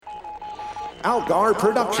Algar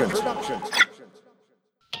Productions.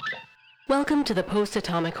 Welcome to the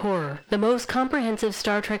Post-Atomic Horror, the most comprehensive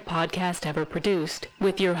Star Trek podcast ever produced,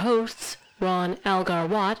 with your hosts, Ron Algar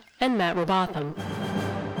Watt and Matt Robotham.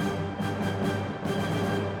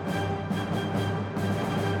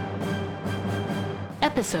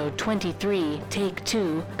 Episode 23, Take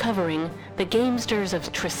 2, covering The Gamesters of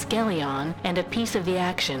Triskelion and a piece of the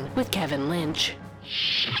action with Kevin Lynch.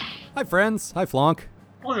 Hi, friends. Hi, Flonk.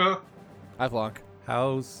 Hello. Hi, Flonk.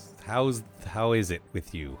 How is it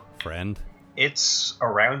with you, friend? It's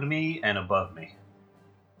around me and above me.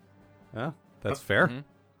 Yeah, that's fair. Mm-hmm.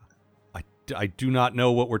 I do not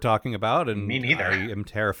know what we're talking about, and me neither. I am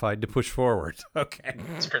terrified to push forward. Okay.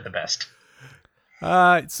 It's for the best.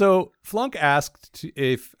 So Flunk asked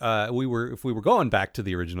if we were going back to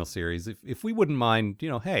the original series, if we wouldn't mind,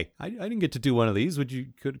 hey, I didn't get to do one of these.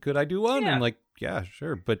 Could I do one? Yeah. I'm like, yeah,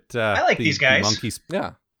 sure. But I like these guys.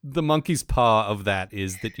 The monkey's paw of that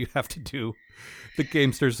is that you have to do the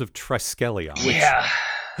Gamesters of Triskelion.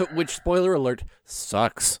 Which, spoiler alert,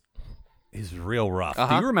 sucks. Is real rough.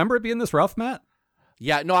 Uh-huh. Do you remember it being this rough, Matt?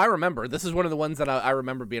 Yeah, no, I remember. This is one of the ones that I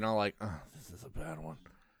remember being all like, oh, this is a bad one.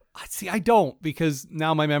 See, I don't, because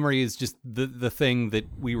now my memory is just the thing that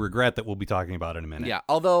we regret that we'll be talking about in a minute. Yeah,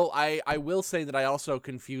 although I will say that I also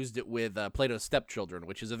confused it with Plato's Stepchildren,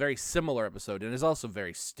 which is a very similar episode and is also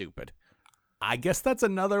very stupid. I guess that's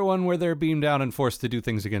another one where they're beamed down and forced to do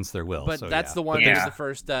things against their will. But so, that's yeah. the one that was the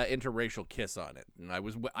first interracial kiss on it. And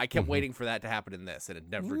I kept waiting for that to happen in this, and it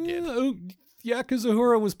never did. Yeah, because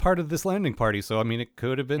Uhura was part of this landing party, so I mean, it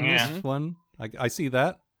could have been this one. I see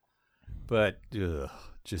that. But,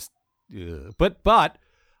 But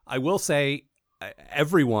I will say,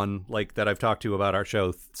 everyone that I've talked to about our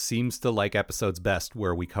show seems to like episodes best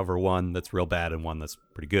where we cover one that's real bad and one that's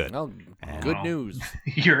pretty good. Well, good news.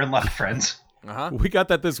 You're in luck, friends. Uh-huh. We got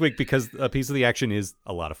that this week because a piece of the action is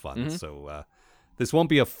a lot of fun. Mm-hmm. So this won't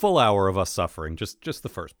be a full hour of us suffering, just the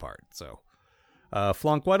first part. So,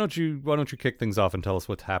 Flonk, why don't you kick things off and tell us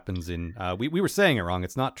what happens in? We were saying it wrong.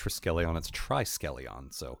 It's not Triskelion, it's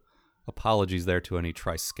Triskelion. So, apologies there to any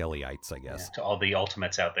Triskeliites, I guess. Yeah, to all the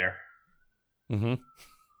ultimates out there. Mm-hmm.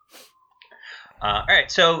 All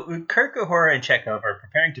right, so Kirk, Uhura, and Chekhov are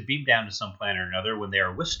preparing to beam down to some planet or another when they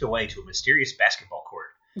are whisked away to a mysterious basketball court.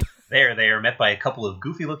 There, they are met by a couple of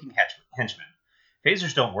goofy-looking henchmen.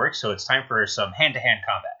 Phasers don't work, so it's time for some hand-to-hand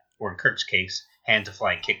combat, or in Kirk's case,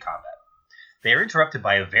 hand-to-flying kick combat. They are interrupted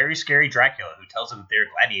by a very scary Dracula who tells them that they're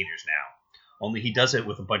gladiators now, only he does it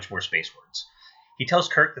with a bunch more space words. He tells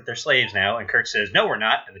Kirk that they're slaves now, and Kirk says, no, we're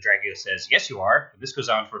not, and the Dracula says, yes, you are, and this goes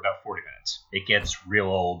on for about 40 minutes. It gets real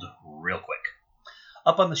old real quick.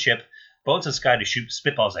 Up on the ship, Bones and Scotty shoot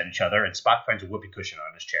spitballs at each other, and Spock finds a whoopee cushion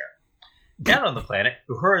on his chair. Down on the planet,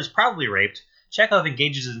 Uhura is probably raped, Chekhov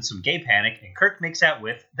engages in some gay panic, and Kirk makes out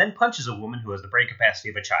with, then punches a woman who has the brain capacity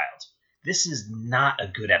of a child. This is not a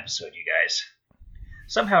good episode, you guys.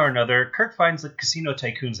 Somehow or another, Kirk finds the casino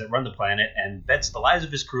tycoons that run the planet and bets the lives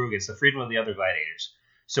of his crew against the freedom of the other gladiators.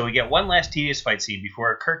 So we get one last tedious fight scene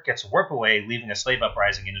before Kirk gets to warp away, leaving a slave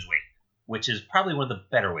uprising in his wake, which is probably one of the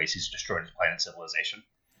better ways he's destroyed his planet's civilization.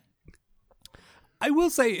 I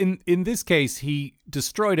will say, in this case, he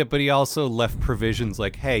destroyed it, but he also left provisions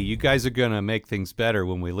like, hey, you guys are going to make things better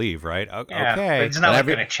when we leave, right? Yeah, okay. But he's not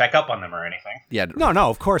going to check up on them or anything. Yeah. No,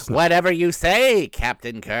 of course not. Whatever you say,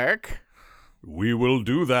 Captain Kirk. We will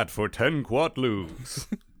do that for 10 quatlus.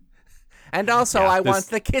 And also, I want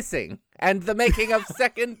the kissing and the making of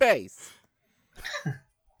second base.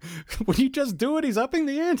 When you just do it, he's upping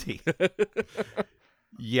the ante.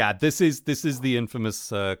 Yeah, this is the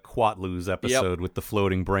infamous Quatlus episode with the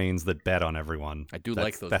floating brains that bet on everyone. I do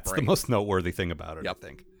like those That's brains. the most noteworthy thing about it, Yep. I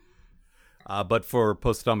think. But for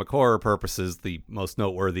post-atomic horror purposes, the most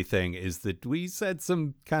noteworthy thing is that we said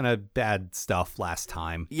some kind of bad stuff last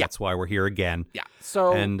time. Yeah. That's why we're here again. Yeah.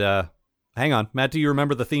 So. And hang on, Matt, do you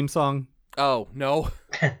remember the theme song? Oh, no.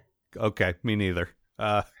 Okay, me neither.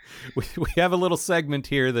 We have a little segment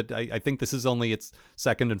here that I think this is only its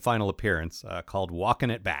second and final appearance, called "Walking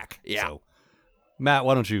It Back." Yeah. So, Matt,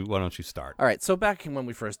 why don't you start? All right, so back when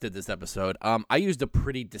we first did this episode, I used a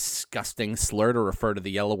pretty disgusting slur to refer to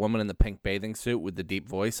the yellow woman in the pink bathing suit with the deep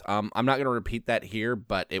voice. I'm not going to repeat that here,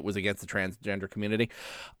 but it was against the transgender community.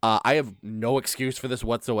 I have no excuse for this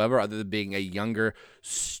whatsoever other than being a younger,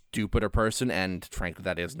 stupider person, and frankly,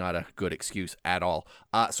 that is not a good excuse at all.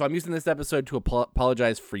 So I'm using this episode to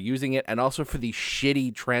apologize for using it and also for the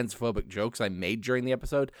shitty transphobic jokes I made during the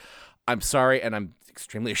episode. I'm sorry, and I'm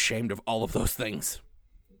extremely ashamed of all of those things.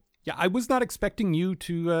 Yeah, I was not expecting you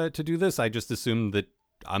to do this. I just assumed that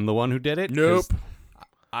I'm the one who did it. Nope.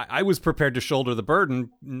 I was prepared to shoulder the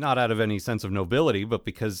burden, not out of any sense of nobility, but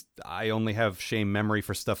because I only have shame memory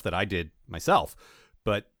for stuff that I did myself.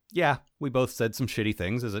 But yeah, we both said some shitty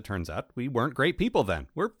things, as it turns out. We weren't great people then.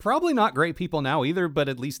 We're probably not great people now either, but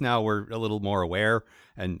at least now we're a little more aware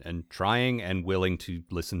and trying and willing to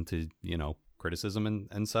listen to, criticism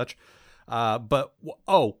and such. But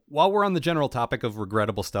while we're on the general topic of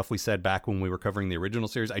regrettable stuff we said back when we were covering the original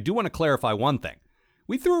series, I do want to clarify one thing.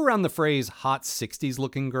 We threw around the phrase hot 60s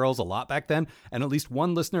looking girls a lot back then, and at least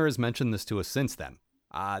one listener has mentioned this to us since then.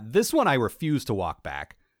 This one I refuse to walk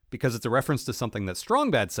back, because it's a reference to something that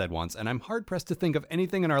Strongbad said once, and I'm hard-pressed to think of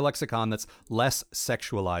anything in our lexicon that's less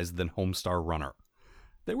sexualized than Homestar Runner.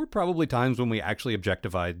 There were probably times when we actually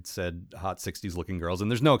objectified said hot 60s-looking girls,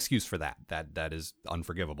 and there's no excuse for that. That is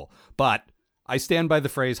unforgivable. But I stand by the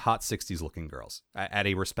phrase hot 60s-looking girls, at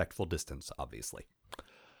a respectful distance, obviously.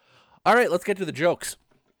 All right, let's get to the jokes.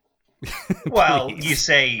 Well, you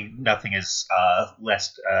say nothing is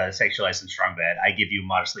less sexualized than Strongbad. I give you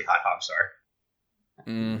modestly hot Homestar.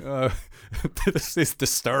 This is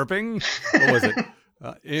disturbing. What was it?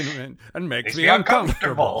 And makes me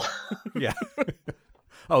uncomfortable. Yeah.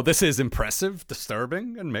 Oh, this is impressive,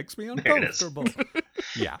 disturbing, and makes me uncomfortable.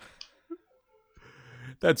 Yeah.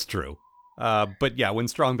 That's true. But yeah, when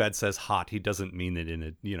Strongbad says hot, he doesn't mean it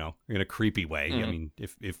in a creepy way. I mean,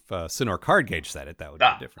 if Sinor Cardgage said it, that would be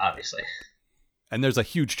different. Obviously. And there's a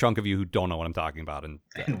huge chunk of you who don't know what I'm talking about, and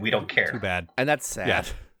we don't care. Too bad. And that's sad. Yeah.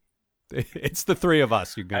 It's the three of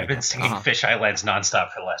us. I've been singing Fish Islands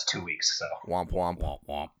nonstop for the last 2 weeks, so. Womp womp. Womp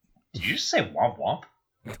womp. Did you just say womp womp?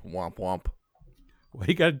 Womp womp. Well,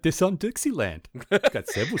 you got this on Dixieland. It's got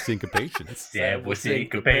several syncopations. Several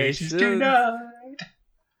syncopations tonight.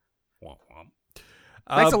 Womp womp.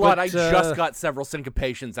 Thanks a lot. I just got several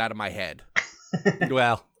syncopations out of my head.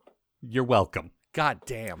 Well, you're welcome. God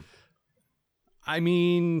damn. I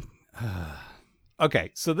mean,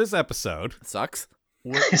 okay, so this episode sucks.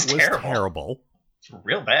 was terrible. It's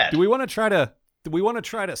real bad. Do we want to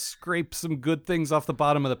try to scrape some good things off the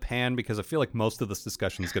bottom of the pan, because I feel like most of this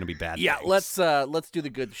discussion is going to be bad. Yeah, things. let's do the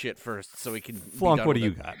good shit first, so we can. Flonk, what do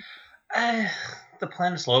you got? The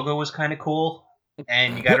planet's logo was kind of cool,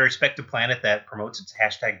 and you got to respect a planet that promotes its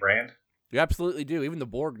hashtag brand. You absolutely do. Even the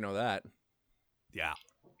Borg know that. Yeah.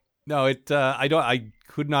 No, I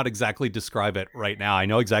could not exactly describe it right now. I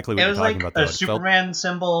know exactly what you're talking about. It was like a Superman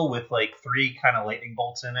symbol with like 3 kind of lightning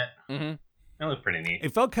bolts in it. Mm-hmm. That was pretty neat.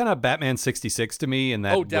 It felt kind of Batman 66 to me in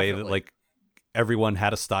that way that like everyone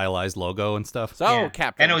had a stylized logo and stuff. So yeah.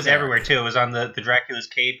 Captain, and it was everywhere too. It was on the Dracula's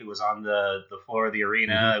cape. It was on the floor of the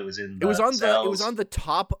arena. Mm-hmm. It was in. It was on the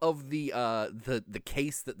top of the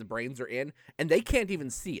case that the brains are in, and they can't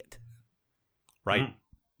even see it. Right. Mm.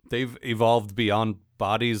 They've evolved beyond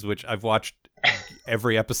bodies, which I've watched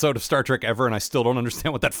every episode of Star Trek ever, and I still don't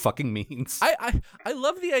understand what that fucking means. I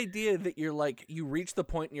love the idea that you're like, you reach the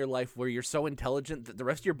point in your life where you're so intelligent that the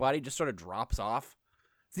rest of your body just sort of drops off.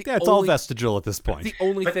 It's all vestigial at this point. The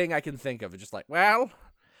only thing I can think of is just like, well,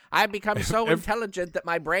 I've become so intelligent that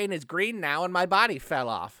my brain is green now and my body fell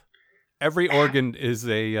off. Every organ is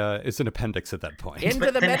an appendix at that point.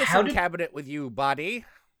 Into the medicine cabinet with you, body.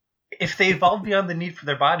 If they evolved beyond the need for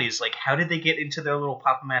their bodies, like, how did they get into their little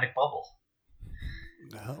pop-o-matic bubble?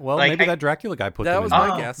 Well, like, maybe that Dracula guy put them in. That was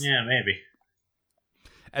my guess. Yeah, maybe.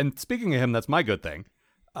 And speaking of him, that's my good thing.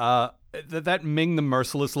 That Ming the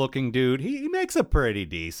Merciless-looking dude, he makes a pretty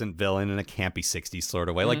decent villain in a campy 60s sort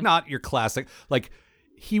of way. Mm-hmm. Like, not your classic... Like,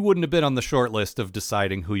 he wouldn't have been on the short list of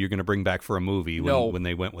deciding who you're going to bring back for a movie when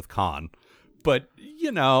they went with Khan. But,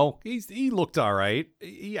 he looked all right.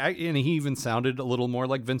 And he even sounded a little more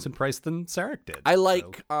like Vincent Price than Sarek did. I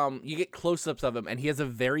like, you get close-ups of him, and he has a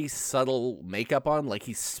very subtle makeup on, like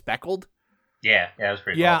he's speckled. Yeah, that was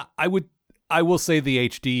pretty cool. I will say the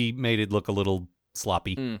HD made it look a little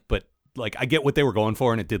sloppy, but, like, I get what they were going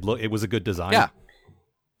for, and it was a good design. Yeah.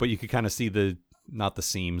 But you could kind of see not the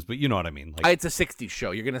seams, but you know what I mean. Like, it's a 60s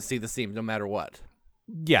show. You're going to see the seams no matter what.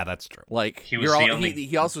 Yeah, that's true. Like he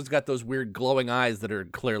also has got those weird glowing eyes that are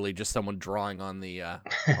clearly just someone drawing on the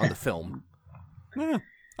film. Yeah,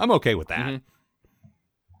 I'm okay with that. Mm-hmm.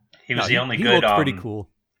 He was the only good pretty cool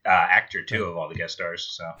actor too of all the guest stars.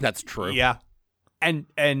 So that's true. Yeah,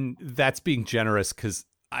 and that's being generous because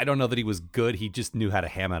I don't know that he was good. He just knew how to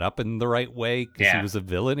ham it up in the right way because he was a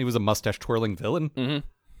villain. He was a mustache twirling villain. Mm-hmm.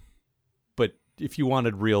 But if you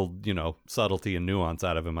wanted real, subtlety and nuance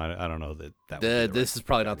out of him, I don't know that this is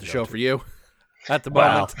probably not the show for you at the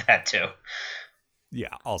moment. Well, that too.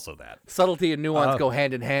 Yeah, also that. Subtlety and nuance go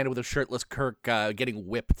hand in hand with a shirtless Kirk getting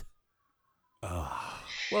whipped.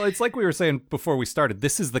 Well, it's like we were saying before we started.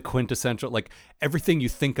 This is the quintessential, like, everything you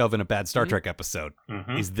think of in a bad Star Trek episode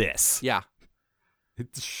is this. Yeah.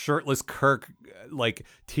 It's shirtless Kirk, like,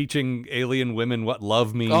 teaching alien women what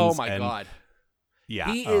love means. Oh, my God.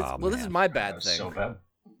 Yeah. He is. Well, this is my bad thing. So bad.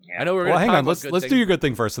 Yeah. I know we're Well, going to hang talk on. about Let's do your good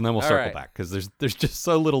thing first, and then we'll All circle right. back, because there's just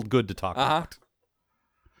so little good to talk about.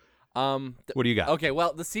 What do you got? Okay,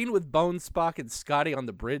 well, the scene with Bones, Spock, and Scotty on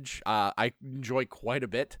the bridge, I enjoy quite a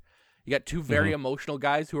bit. You got two very emotional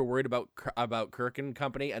guys who are worried about Kirk and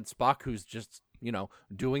company, and Spock, who's just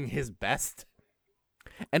doing his best.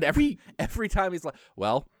 And every time he's like,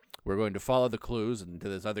 "Well, we're going to follow the clues into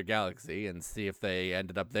this other galaxy and see if they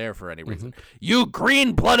ended up there for any reason." You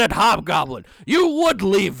green-blooded hobgoblin! You would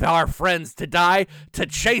leave our friends to die to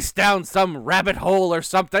chase down some rabbit hole or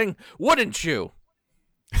something, wouldn't you?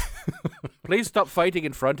 Please stop fighting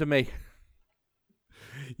in front of me.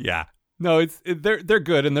 Yeah. No, they're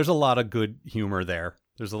good, and there's a lot of good humor there.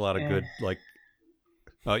 There's a lot of good, like.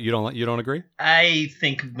 You don't agree? I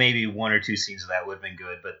think maybe one or two scenes of that would have been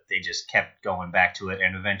good, but they just kept going back to it,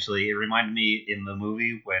 and eventually it reminded me in the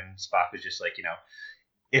movie when Spock was just like,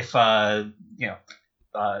 if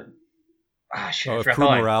if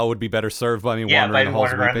crew morale would be better served by me wandering the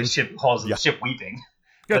halls around weeping. the ship weeping.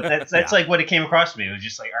 But that's like what it came across to me. It was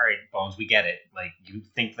just like, all right, Bones, we get it. Like, you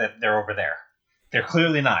think that they're over there. They're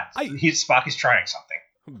clearly not. Spock is trying something.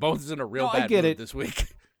 Bones is in a real bad mood this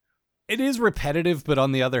week. It is repetitive, but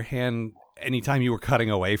on the other hand, anytime you were cutting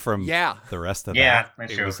away from the rest of that,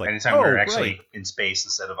 that's it true. was like, anytime we're actually in space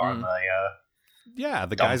instead of on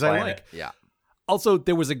the guys planet. I like. Yeah. Also,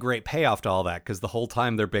 there was a great payoff to all that, because the whole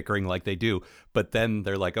time they're bickering like they do, but then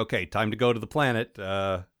they're like, okay, time to go to the planet.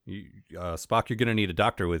 Spock, you're going to need a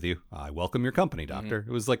doctor with you. I welcome your company, Doctor.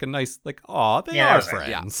 It was like a nice, like, aw, they are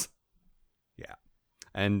friends. Yeah.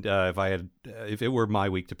 And if it were my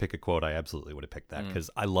week to pick a quote, I absolutely would have picked that, because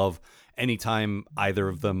I love anytime either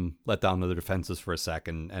of them let down their defenses for a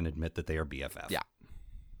second and admit that they are BFF. Yeah.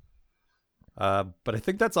 But I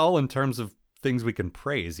think that's all in terms of things we can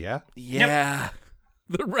praise, yeah? Yeah. Yep.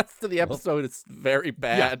 The rest of the episode is very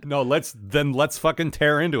bad. Yeah, no, let's fucking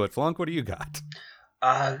tear into it. Flunk, what do you got?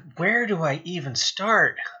 Where do I even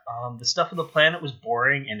start? The stuff on the planet was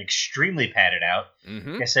boring and extremely padded out.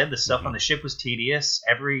 Like I said, the stuff on the ship was tedious.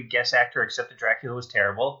 Every guest actor except the Dracula was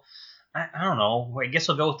terrible. I don't know. I guess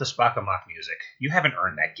I'll go with the Spock and Mock music. You haven't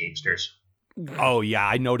earned that, Gamesters. Oh, yeah,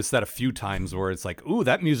 I noticed that a few times where it's like, ooh,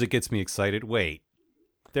 that music gets me excited. Wait,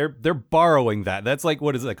 they're borrowing that. That's like,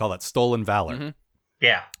 what does they call that? Stolen valor.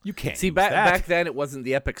 Yeah. You can't see, use back then it wasn't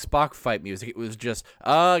the epic Spock fight music. It was just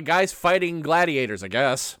guys fighting gladiators, I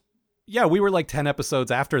guess. Yeah, we were like 10 episodes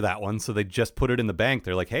after that one, so they just put it in the bank.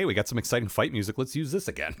 They're like, hey, we got some exciting fight music. Let's use this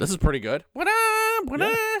again. This is pretty good.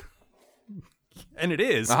 And it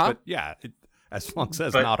is, but yeah, as Flunk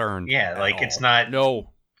says, not earned. Yeah, like all. it's not. No.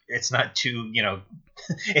 It's not too,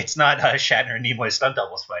 it's not Shatner and Nimoy stunt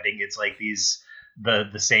doubles fighting. It's like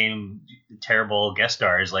the same terrible guest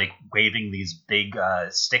stars like waving these big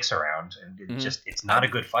sticks around, and it's not a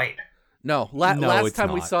good fight. No, last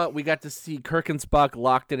time we saw it, we got to see Kirk and Spock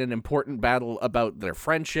locked in an important battle about their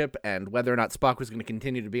friendship and whether or not Spock was going to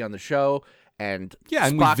continue to be on the show. And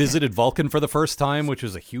and we visited Vulcan for the first time, which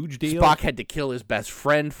was a huge deal. Spock had to kill his best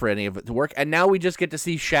friend for any of it to work, and now we just get to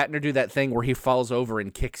see Shatner do that thing where he falls over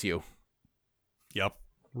and kicks you. Yep.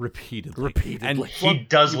 Repeatedly. And he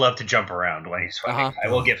does love to jump around when he's fighting. I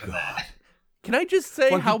will give him that. Can I just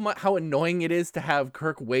say how annoying it is to have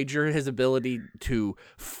Kirk wager his ability to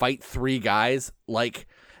fight three guys? Like,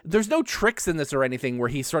 there's no tricks in this or anything where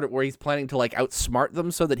he's planning to like outsmart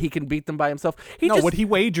them so that he can beat them by himself. What he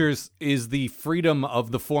wagers is the freedom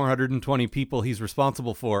of the 420 people he's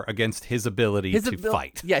responsible for against his ability to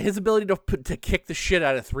fight. Yeah, his ability to kick the shit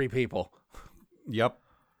out of three people. Yep.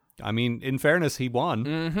 I mean, in fairness, he won.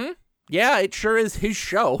 Mm-hmm. Yeah, it sure is his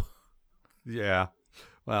show. Yeah.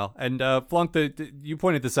 Well, and Flunk, you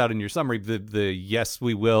pointed this out in your summary, the yes,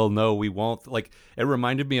 we will, no, we won't. Like, it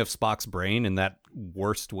reminded me of Spock's brain in that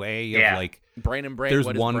worst way of like, brain and brain. There's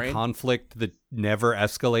one conflict that never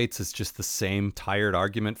escalates. It's just the same tired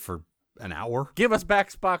argument for an hour. Give us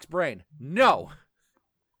back Spock's brain. No.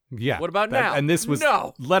 Yeah. What about now? And this was,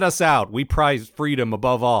 no. Let us out. We prize freedom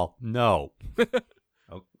above all. No.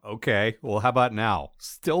 Okay. Well, how about now?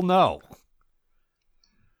 Still no.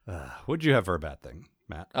 What'd you have for a bad thing,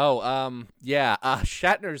 Matt? Oh, yeah.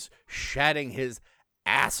 Shatner's shatting his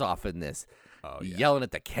ass off in this. Oh, yeah. Yelling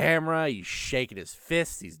at the camera. He's shaking his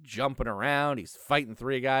fists. He's jumping around. He's fighting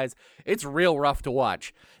three guys. It's real rough to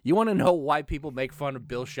watch. You want to know why people make fun of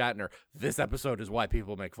Bill Shatner? This episode is why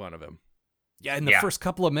people make fun of him. Yeah, in the first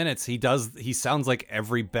couple of minutes, he sounds like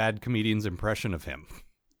every bad comedian's impression of him.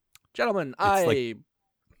 Gentlemen, I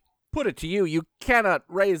put it to you, you cannot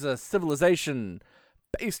raise a civilization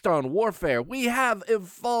based on warfare. We have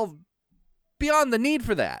evolved beyond the need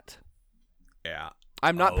for that. Yeah.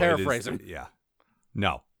 I'm not paraphrasing. Yeah.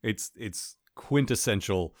 No, it's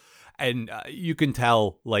quintessential. And you can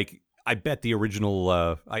tell, like, I bet the original,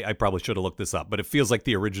 I probably should have looked this up, but it feels like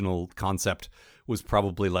the original concept was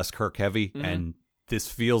probably less Kirk heavy, and this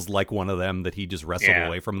feels like one of them that he just wrestled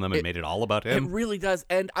away from them and made it all about him. It really does.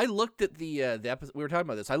 And I looked at the episode, we were talking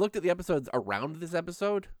about this, I looked at the episodes around this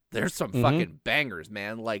episode. There's some fucking bangers,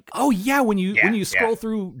 man. Like, oh yeah, when you scroll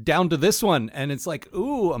through down to this one, and it's like,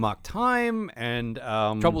 ooh, Amok Time and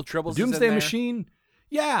Trouble Tribbles, Doomsday Machine.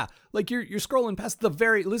 Yeah, like you're scrolling past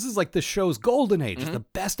this is like the show's golden age. The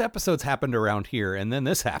best episodes happened around here, and then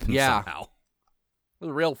this happens somehow. It was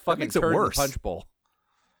a real fucking makes it turd in the worse. punch bowl.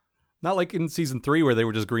 Not like in season 3 where they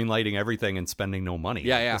were just greenlighting everything and spending no money.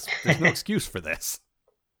 Yeah. There's no excuse for this.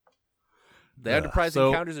 The Enterprise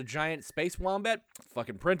encounters a giant space wombat.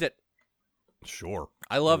 Fucking print it. Sure.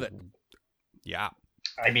 I love it. Yeah.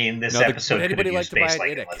 I mean, this episode could have used space like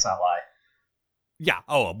lightning, let's not lie. Yeah.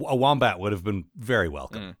 Oh, a wombat would have been very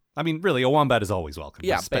welcome. I mean, really, a wombat is always welcome.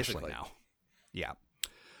 Yeah, especially basically. now. Yeah.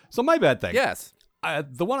 So my bad thing. Yes.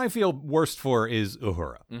 The one I feel worst for is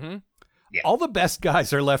Uhura. Mm-hmm. Yeah. All the best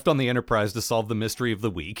guys are left on the Enterprise to solve the mystery of the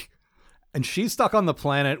week, and she's stuck on the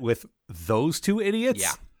planet with those two idiots?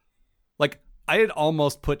 Yeah. Like, I had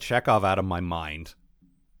almost put Chekhov out of my mind,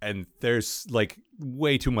 and there's, like,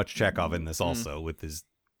 way too much Chekhov in this also, with his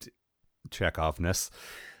Chekhov-ness.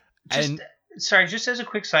 Just as a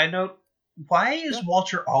quick side note, why is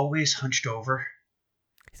Walter always hunched over?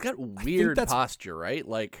 He's got weird posture, right?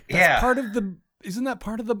 Like, Isn't that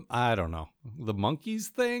part of the, I don't know, the monkeys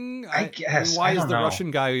thing? I guess. Why is the Russian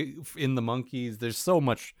guy in the monkeys? There's so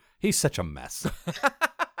much. He's such a mess.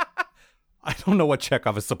 I don't know what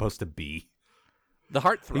Chekhov is supposed to be. The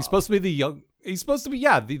heartthrob. He's supposed to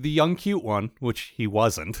be the young cute one, which he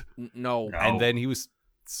wasn't. No. And then he was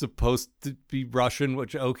supposed to be Russian,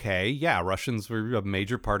 which, okay, yeah, Russians were a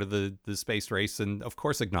major part of the space race, and of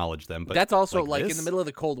course acknowledge them. But that's also, like in the middle of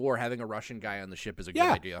the Cold War, having a Russian guy on the ship is a good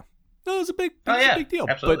idea. No, it was a big deal.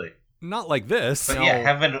 Absolutely. But not like this. But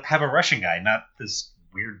have a Russian guy, not this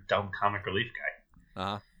weird, dumb comic relief guy.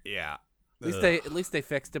 Uh-huh. Yeah. At least they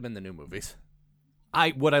fixed him in the new movies.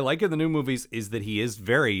 What I like in the new movies is that he is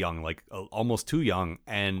very young, like almost too young,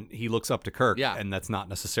 and he looks up to Kirk, and that's not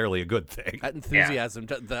necessarily a good thing. That enthusiasm,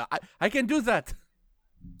 I can do that.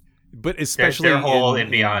 But especially their whole in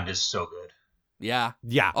Beyond is so good. Yeah.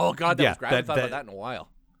 Yeah. Oh God, that was great. I haven't thought about that in a while.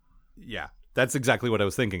 Yeah. That's exactly what I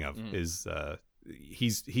was thinking of. Is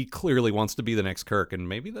he clearly wants to be the next Kirk, and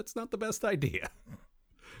maybe that's not the best idea.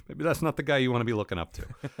 Maybe that's not the guy you want to be looking up to.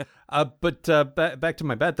 But back to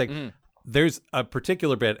my bad thing. There's a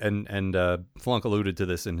particular bit, and Flunk alluded to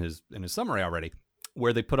this in his summary already,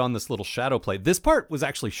 where they put on this little shadow play. This part was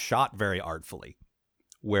actually shot very artfully,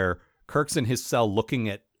 where Kirk's in his cell looking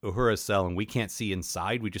at Uhura's cell, and we can't see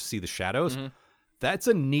inside. We just see the shadows. That's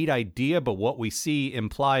a neat idea, but what we see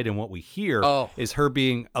implied and what we hear is her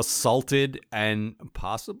being assaulted and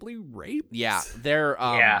possibly raped. Yeah, they're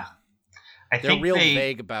they're real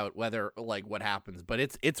vague about whether what happens, but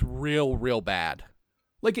it's real bad.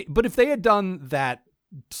 But if they had done that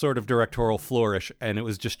sort of directorial flourish and it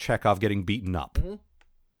was just Chekhov getting beaten up,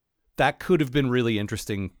 that could have been really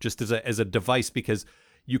interesting just as a device, because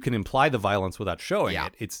you can imply the violence without showing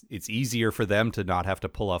it. It's easier for them to not have to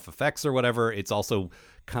pull off effects or whatever. It's also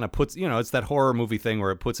kind of puts, it's that horror movie thing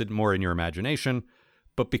where it puts it more in your imagination.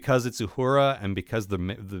 But because it's Uhura and because the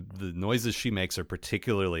noises she makes are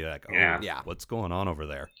particularly like, what's going on over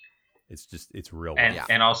there? It's real.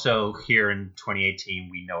 And also here in 2018,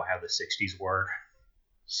 we know how the 60s were.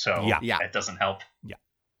 So that doesn't help.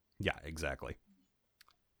 Yeah, exactly.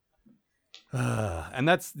 And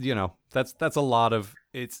that's a lot of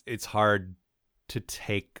it's hard to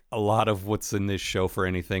take a lot of what's in this show for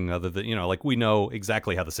anything other than we know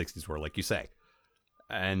exactly how the 60s were, like you say,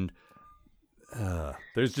 and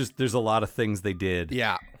there's a lot of things they did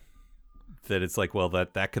that it's like, well,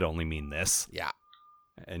 that could only mean this,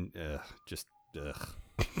 and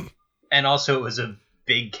and also it was a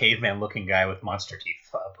big caveman looking guy with monster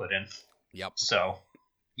teeth put in. So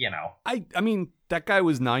I mean, that guy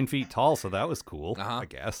was 9 feet tall, so that was cool. I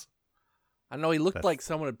guess. I don't know. He looked like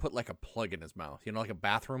someone had put a plug in his mouth. Like a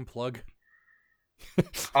bathroom plug.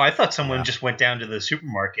 I thought someone just went down to the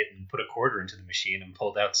supermarket and put a quarter into the machine and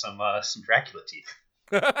pulled out some Dracula teeth.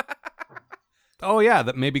 Oh yeah,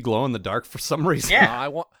 that may be glow in the dark for some reason. Yeah,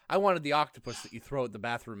 I wanted the octopus that you throw at the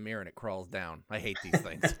bathroom mirror and it crawls down. I hate these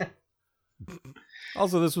things.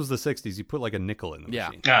 Also, this was the 60s. You put like a nickel in the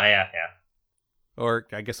machine. Oh, yeah. Or,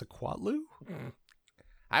 I guess, a quatloo?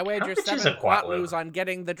 I wager much is 7 a quatloo? quatloos on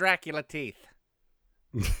getting the Dracula teeth.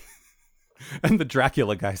 And the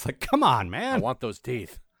Dracula guy's like, come on, I man. want those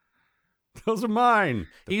teeth. Those are mine.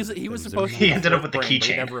 He was Those supposed are to be He ended up with the fourth brain, but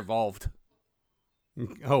he keychain. never evolved.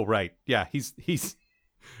 mine. Oh, right. Yeah, he's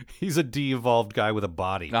a de-evolved guy with a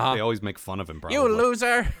body. Uh-huh. They always make fun of him, probably. You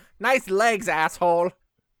loser! Nice legs, asshole.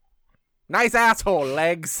 Nice asshole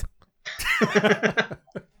legs.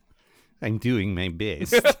 I'm doing my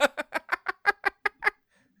best.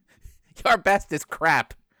 Your best is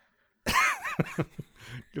crap.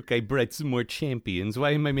 Look, I brought some more champions.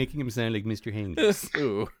 Why am I making him sound like Mr. Hanks?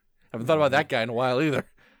 Ooh, haven't thought about that guy in a while either.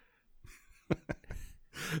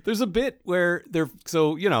 There's a bit where they're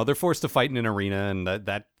forced to fight in an arena and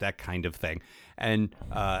that kind of thing. And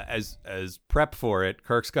as prep for it,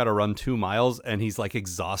 Kirk's got to run 2 miles and he's like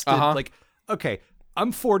exhausted. Uh-huh. Like, okay,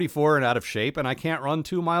 I'm 44 and out of shape and I can't run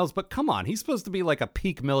 2 miles, but come on, he's supposed to be like a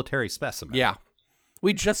peak military specimen. Yeah.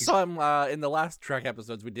 We just saw him in the last Trek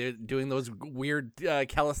episodes we did doing those weird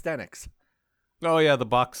calisthenics. Oh yeah, the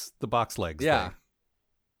box legs. Yeah.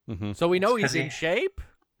 thing. Mm-hmm. So we know he's Because in shape.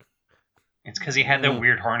 It's because he had that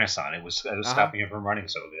weird harness on. It was stopping him from running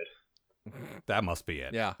so good. That must be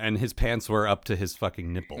it. Yeah. And his pants were up to his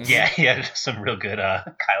fucking nipples. Yeah, he had some real good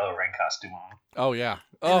Kylo Ren costume on. Oh yeah.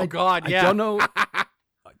 Oh God. Yeah. I don't know.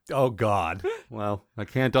 Oh God. Well, I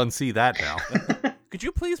can't unsee that now. Could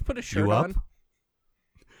you please put a shirt You up? on?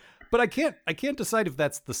 But I can't decide if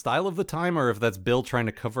that's the style of the time or if that's Bill trying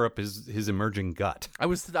to cover up his emerging gut. I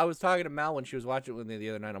was talking to Mal when she was watching it with me the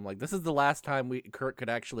other night. I'm like, this is the last time Kirk could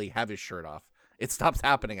actually have his shirt off. It stops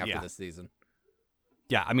happening after this season.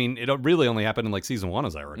 Yeah, I mean, it really only happened in like season 1,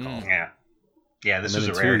 as I recall. Yeah. This And was then a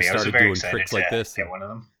in 2, he rarity. I was started very doing excited tricks like to this. get one of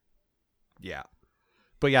them. Yeah.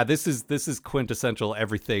 But yeah, this is quintessential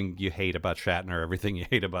everything you hate about Shatner, everything you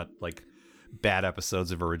hate about like bad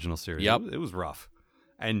episodes of original series. Yep. It was rough.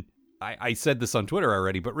 And I said this on Twitter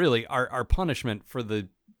already, but really our punishment for the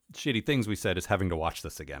shitty things we said is having to watch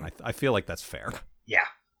this again. I feel like that's fair. Yeah.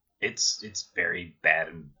 It's very bad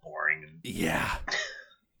and boring and Yeah.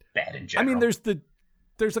 bad in I general. mean,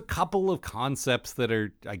 there's a couple of concepts that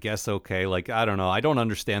are, I guess, okay. Like, I don't know. I don't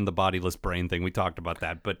understand the bodiless brain thing. We talked about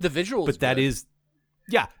that, but The visuals, but that is,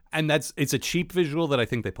 yeah, and it's a cheap visual that I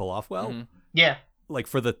think they pull off well. Mm-hmm. Yeah. Like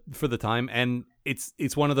for the time, and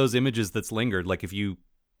it's one of those images that's lingered. Like if you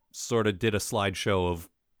sort of did a slideshow of,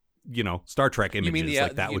 Star Trek images, you mean the,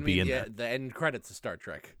 like that you would be mean in the, there. the end credits of Star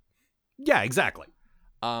Trek. Yeah, exactly.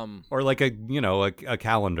 Or like a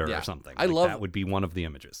calendar Yeah. or something. I Like, love- that would be one of the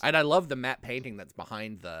images. And I love the matte painting that's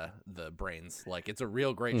behind the brains. Like, it's a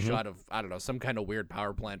real great shot of, I don't know, some kind of weird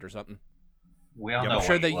power plant or something. We all Yeah, know I'm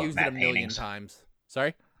sure why they you love used it matte a million paintings. times.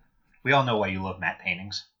 Sorry? We all know why you love matte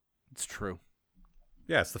paintings. It's true.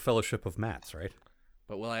 Yeah, it's the Fellowship of Mats, right?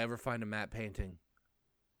 But will I ever find a matte painting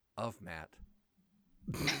of Matt?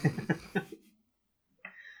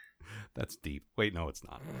 That's deep. Wait, no, it's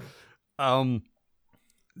not.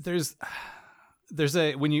 There's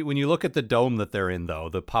a when you look at the dome that they're in, though,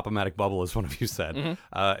 the Pop-O-Matic bubble, as one of you said,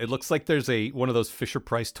 it looks like there's one of those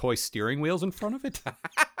Fisher-Price toy steering wheels in front of it.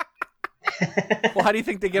 Well, how do you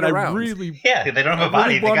think they get And around? Yeah, they don't have a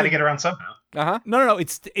body. really They got to wanted- get around somehow. Uh-huh. No,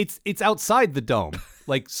 it's outside the dome.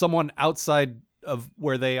 Like someone outside of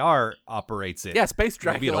where they are operates it. Yeah, Space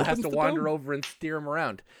Maybe it Dracula has opens to the wander dome? over and steer him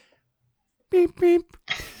around. Beep beep.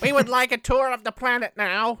 We would like a tour of the planet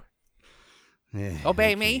now.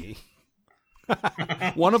 Obey me.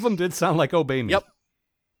 One of them did sound like Obey Me. Yep.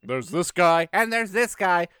 There's this guy, and there's this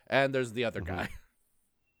guy, and there's the other guy.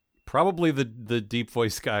 Probably the deep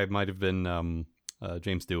voice guy might have been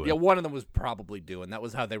James Doohan. Yeah, one of them was probably doing. That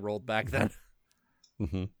was how they rolled back then.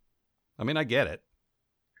 Mm-hmm. I mean, I get it.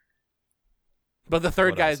 But the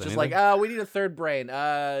third What guy else? is just Anything? like, we need a third brain.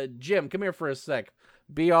 Jim, come here for a sec.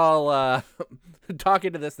 Be all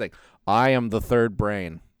talking to this thing. I am the third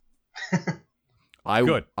brain.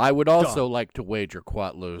 Good. I would also like to wager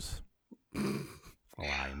quatloos. Well,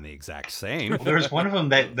 I'm the exact same. Well, there was one of them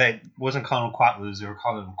that wasn't calling them Quatloos. They were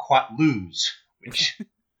calling them Quatloos, which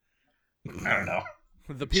I don't know.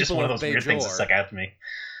 The It's just people one of of those weird things that Bajor. stuck out to me.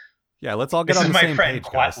 Yeah, let's all get This on is the my same friend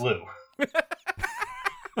page, guys. Quatloo.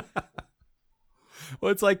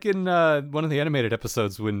 Well, it's like in one of the animated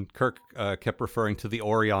episodes when Kirk kept referring to the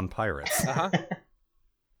Orion pirates. Uh-huh.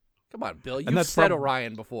 Come on, Bill. And You've that's said prob-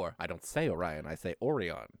 Orion before. I don't say Orion. I say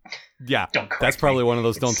Orion. Yeah, Don't correct that's probably me. one of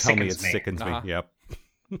those. It Don't tell me it sickens me. sickens me. Uh-huh. Yep.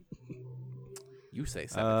 You say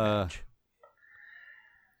sabotage.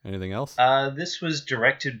 Anything else? This was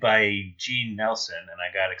directed by Gene Nelson, and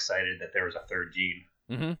I got excited that there was a third Gene.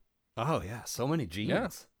 Mm-hmm. Oh yeah, so many genes. Yeah.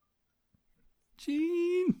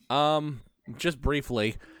 Gene. Just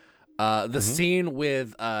briefly, the scene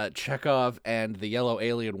with Chekhov and the yellow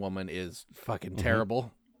alien woman is fucking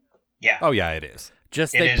terrible. Yeah. Oh yeah, it is.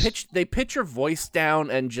 Just they pitch her voice down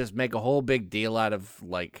and just make a whole big deal out of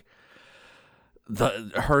like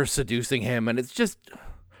her seducing him, and it's just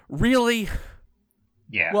really.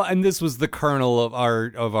 Yeah. Well, and this was the kernel of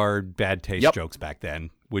our bad taste jokes back then,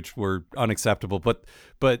 which were unacceptable. But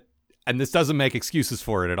and this doesn't make excuses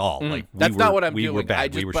for it at all. Like that's not what I'm we doing. were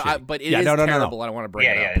bad. We were shitty. But it is terrible. I don't want to bring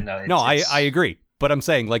it up. No, I agree. But I'm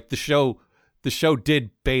saying like the show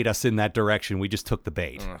did bait us in that direction. We just took the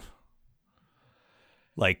bait.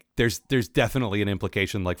 Like there's definitely an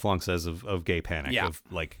implication, like Flonk says, of gay panic. Yeah. Of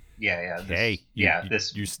like, hey,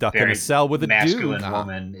 you're stuck in a cell with a masculine dude.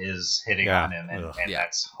 woman is hitting on him, and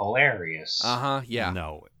that's hilarious. Yeah.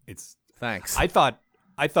 No, it's thanks. I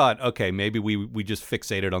thought, okay, maybe we just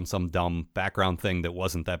fixated on some dumb background thing that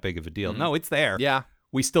wasn't that big of a deal. No, it's there. Yeah.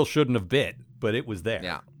 We still shouldn't have bit, but it was there.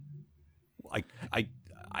 Yeah.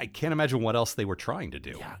 I can't imagine what else they were trying to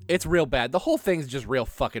do. Yeah. It's real bad. The whole thing's just real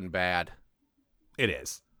fucking bad. It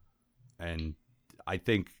is. And I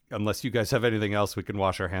think unless you guys have anything else, we can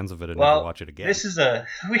wash our hands of it and never watch it again.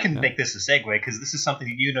 We can make this a segue, because this is something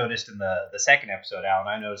that you noticed in the second episode, Al, and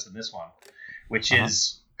I noticed in this one, which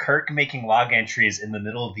is Kirk making log entries in the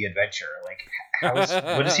middle of the adventure. Like,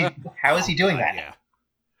 how is he doing that? Yeah.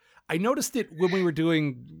 I noticed it when we were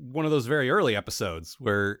doing one of those very early episodes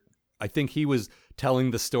where I think he was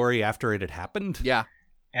telling the story after it had happened. Yeah.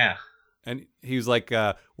 Yeah. And he was like,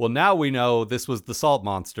 well, now we know this was the salt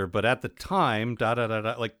monster, but at the time,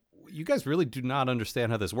 like, you guys really do not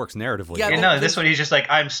understand how this works narratively. Yeah, no, this one he's just like,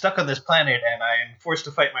 I'm stuck on this planet and I'm forced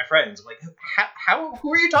to fight my friends. I'm like,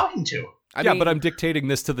 who are you talking to? I mean, but I'm dictating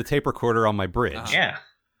this to the tape recorder on my bridge. Yeah.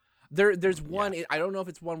 There's one, I don't know if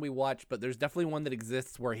it's one we watched, but there's definitely one that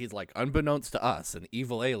exists where he's like, unbeknownst to us, an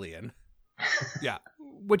evil alien. Yeah.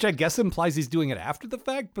 Which I guess implies he's doing it after the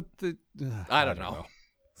fact, but I don't know.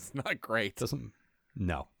 It's not great. Doesn't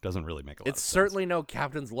really make a lot of sense. It's certainly no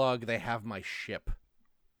captain's log, they have my ship,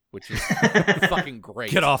 which is fucking great.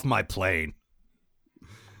 Get off my plane.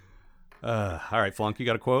 All right, Flonk, you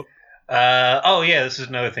got a quote? This is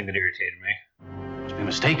another thing that irritated me. Must be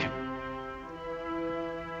mistaken.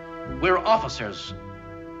 We're officers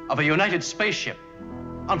of a United spaceship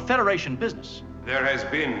on Federation business. There has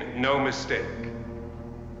been no mistake.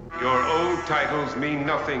 Your old titles mean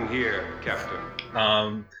nothing here, Captain.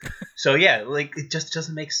 It just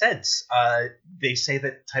doesn't make sense. They say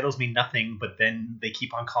that titles mean nothing, but then they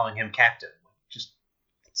keep on calling him Captain.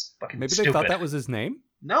 It's fucking Maybe stupid. they thought that was his name?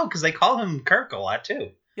 No, because they call him Kirk a lot,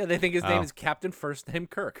 too. Yeah, they think his name is Captain, first name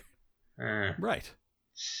Kirk. Right.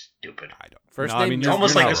 Stupid. I don't. First name. It's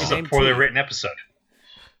almost like this is a poorly written episode.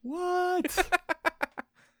 What?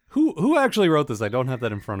 Who actually wrote this? I don't have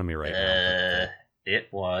that in front of me right now. It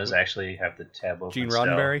was actually have the tab open. Gene still.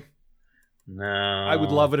 Roddenberry? No. I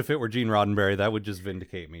would love it if it were Gene Roddenberry. That would just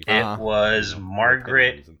vindicate me. It was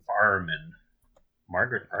Margaret Arman.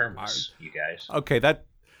 Margaret Arms, you guys. Okay, that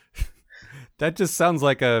just sounds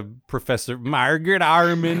like a Professor Margaret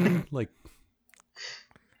Arman. Like,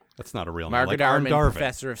 that's not a real name. Margaret like Arman, Darvin.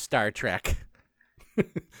 Professor of Star Trek.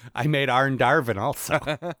 I made Arn Darvin also.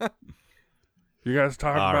 You guys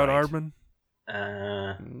talking about Armin?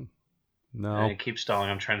 No. I keep stalling.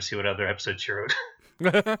 I'm trying to see what other episode she wrote.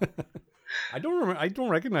 I don't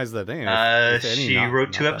recognize that name. She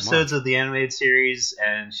wrote 2 episodes of the animated series,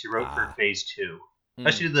 and she wrote for Phase 2.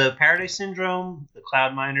 She did the Paradise Syndrome, the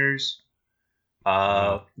Cloud Miners,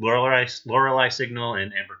 Lorelei Signal,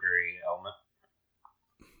 and Ambergris Element.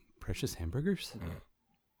 Precious Hamburgers?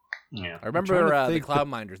 Yeah. I remember the Cloud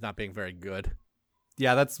Minders not being very good.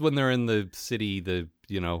 Yeah, that's when they're in the city,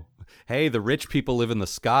 hey, the rich people live in the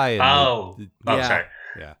sky. And sorry.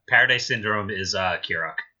 Yeah. Paradise Syndrome is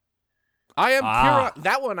Kirok. I am Kirok.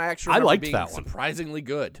 That one I actually remember liked being that one. surprisingly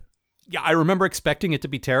good. Yeah, I remember expecting it to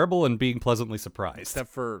be terrible and being pleasantly surprised. Except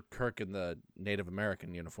for Kirk in the Native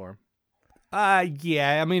American uniform.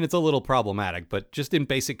 Yeah, I mean, it's a little problematic, but just in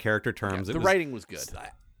basic character terms, the writing was good.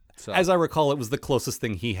 So. As I recall, it was the closest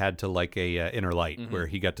thing he had to like a Inner Light, where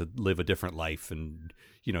he got to live a different life, and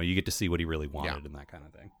you get to see what he really wanted and that kind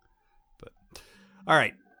of thing. But all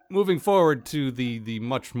right, moving forward to the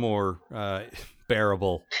much more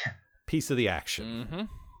bearable piece of the action. Mm-hmm.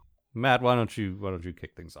 Matt, why don't you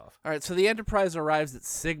kick things off? All right, so the Enterprise arrives at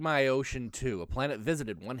Sigma Ocean 2, a planet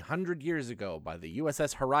visited 100 years ago by the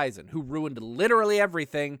USS Horizon, who ruined literally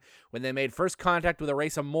everything when they made first contact with a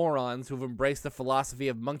race of morons who've embraced the philosophy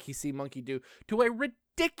of monkey see, monkey do to a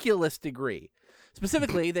ridiculous degree.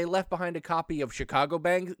 Specifically, they left behind a copy of Chicago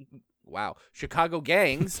wow. Chicago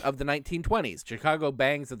Gangs of the 1920s. Chicago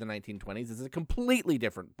Bangs of the 1920s is a completely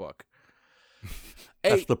different book.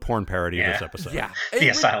 That's the porn parody of this episode. Yeah. The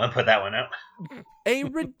Asylum put that one out. A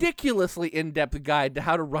ridiculously in-depth guide to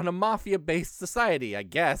how to run a mafia-based society, I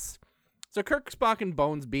guess. So Kirk, Spock, and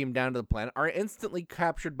Bones beam down to the planet, are instantly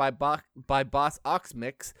captured by Boss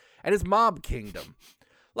Oxmix and his mob kingdom.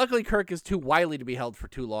 Luckily, Kirk is too wily to be held for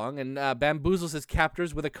too long and bamboozles his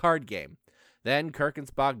captors with a card game. Then Kirk and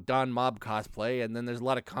Spock don mob cosplay, and then there's a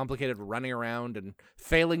lot of complicated running around and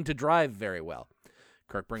failing to drive very well.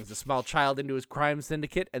 Kirk brings a small child into his crime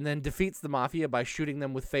syndicate and then defeats the Mafia by shooting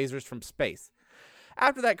them with phasers from space.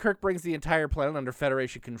 After that, Kirk brings the entire planet under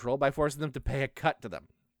Federation control by forcing them to pay a cut to them.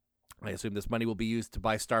 I assume this money will be used to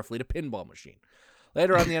buy Starfleet a pinball machine.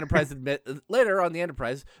 Later on, the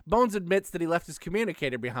Enterprise, Bones admits that he left his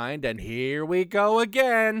communicator behind, and here we go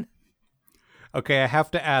again. Okay, I have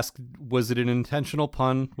to ask, was it an intentional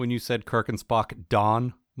pun when you said Kirk and Spock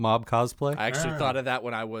don mob cosplay? I actually thought of that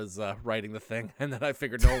when I was writing the thing, and then I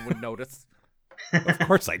figured no one would notice. Of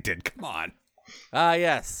course I did. Come on.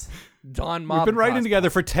 Yes. Don mob We've been writing cosplay. together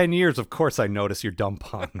for 10 years. Of course I notice your dumb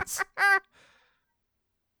puns.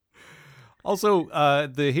 Also,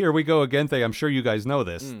 the here we go again thing, I'm sure you guys know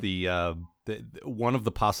this. The one of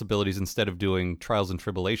the possibilities, instead of doing Trials and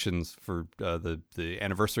Tribulations for the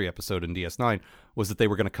anniversary episode in DS9, was that they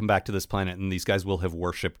were going to come back to this planet and these guys will have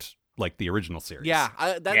worshipped like the original series. Yeah,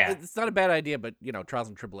 it's not a bad idea, but Trials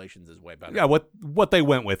and Tribulations is way better. Yeah, what they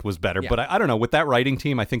went with was better, but I don't know. With that writing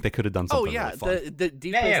team, I think they could have done something really fun. The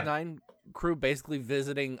Deep Space Nine crew basically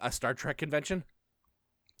visiting a Star Trek convention.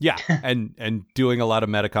 Yeah, and doing a lot of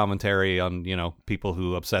meta commentary on, people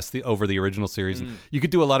who obsess over the original series. You could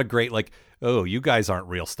do a lot of great, like, oh, you guys aren't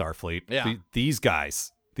real Starfleet. Yeah. These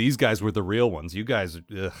guys were the real ones. You guys,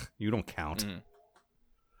 you don't count.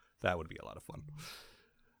 That would be a lot of fun.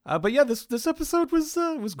 But yeah, this episode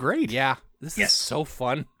was great. Yeah, this is so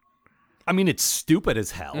fun. I mean, it's stupid as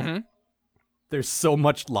hell. There's so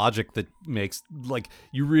much logic that makes, like,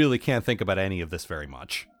 you really can't think about any of this very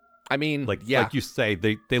much. I mean, like you say,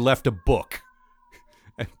 they left a book,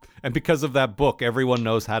 and because of that book, everyone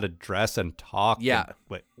knows how to dress and talk. Yeah.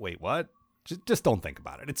 And, wait, what? Just don't think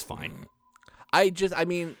about it. It's fine.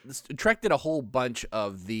 Trek did a whole bunch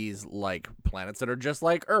of these like planets that are just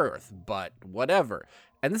like Earth, but whatever.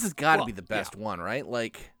 And this has got to be the best one, right?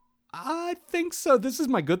 Like, I think so. This is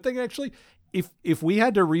my good thing, actually. If we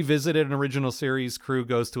had to revisit an original series crew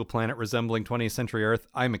goes to a planet resembling 20th century Earth,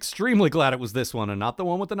 I'm extremely glad it was this one and not the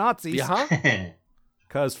one with the Nazis. Yeah.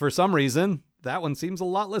 Because for some reason, that one seems a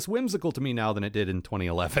lot less whimsical to me now than it did in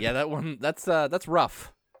 2011. Yeah, that one, that's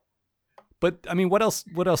rough. But I mean, what else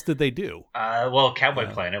did they do?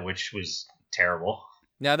 Cowboy Planet, which was terrible.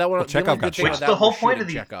 Yeah, that one. Well, Chekhov got shot. Which the whole point of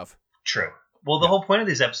the Chekhov. True. Well, the whole point of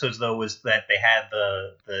these episodes, though, was that they had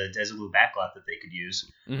the Desilu backlot that they could use.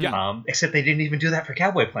 Yeah. Except they didn't even do that for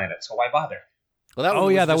Cowboy Planet, so why bother? Well,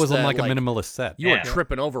 that was on like a minimalist set. You were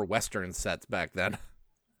tripping over Western sets back then.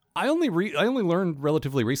 I only learned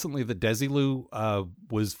relatively recently that Desilu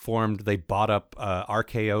was formed. They bought up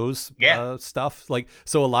RKO's stuff. Like,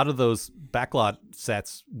 so a lot of those backlot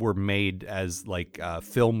sets were made as like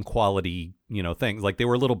film quality, things. Like they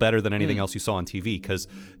were a little better than anything else you saw on TV because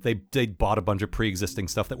they bought a bunch of pre-existing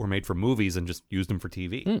stuff that were made for movies and just used them for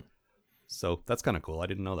TV. So that's kind of cool. I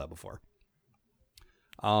didn't know that before.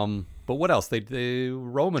 But what else? The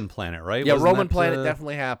Roman planet, right? Yeah, Roman planet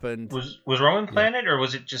definitely happened. Was Roman planet, or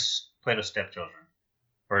was it just Plato's Stepchildren?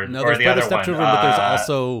 No, there's Plato's Stepchildren, but there's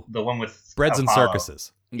also the one with Breads Apollo. and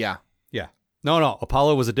Circuses. Yeah. No,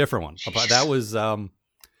 Apollo was a different one.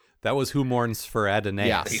 That was Who Mourns for Adonais.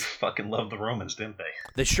 Yeah. They fucking loved the Romans, didn't they?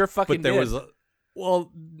 They sure fucking but there did. was.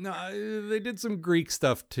 No, they did some Greek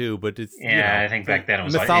stuff too, but it's I think back then it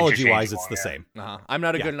was mythology-wise, it's interchangeable, the same. I'm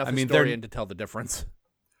not a good enough historian to tell the difference.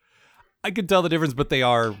 I could tell the difference, but they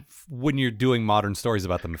are, when you're doing modern stories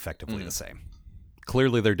about them, effectively the same.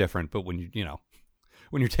 Clearly they're different, but when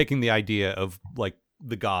when you're taking the idea of like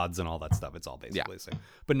the gods and all that stuff, it's all basically the same.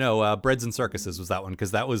 But no, Breads and Circuses was that one,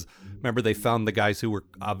 because that was, remember they found the guys who were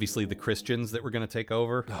obviously the Christians that were going to take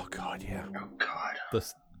over? Oh God, yeah. Oh God.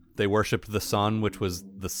 They worshipped the sun, which was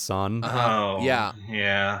the sun. Oh,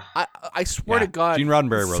 yeah. I swear to God, Gene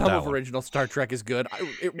Roddenberry wrote some that of one. original Star Trek is good.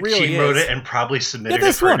 It really Gene is. wrote it and probably submitted it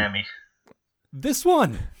this for one. an Emmy. This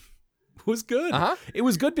one was good. It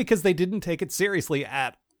was good because they didn't take it seriously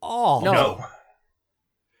at all. No.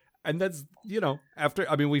 And that's,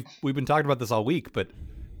 we've been talking about this all week, but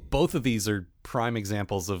both of these are prime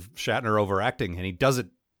examples of Shatner overacting, and he does it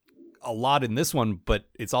a lot in this one, but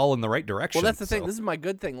it's all in the right direction. Well, that's the thing. This is my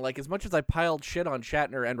good thing. Like, as much as I piled shit on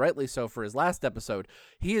Shatner, and rightly so, for his last episode,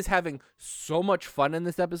 he is having so much fun in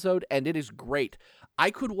this episode, and it is great. I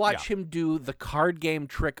could watch him do the card game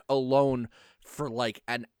trick alone for like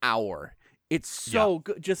an hour. It's so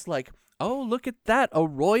good. Just like, oh, look at that, a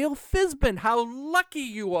royal Fizbin. How lucky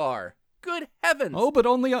you are. Good heavens. Oh, but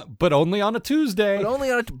only on a Tuesday.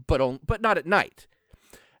 But not at night.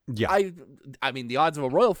 Yeah. I mean, the odds of a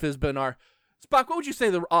royal Fizbin are... Spock, what would you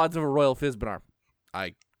say the odds of a royal Fizbin are?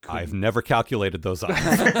 I've never calculated those odds.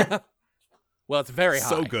 Well, it's very high.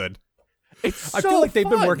 So good. It's I feel like they've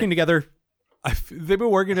been working together. They've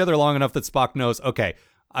been working together long enough that Spock knows, okay,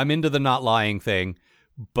 I'm into the not lying thing,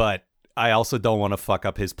 but I also don't want to fuck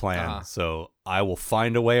up his plan, so I will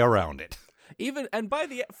find a way around it. Even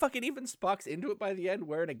Spock's into it by the end,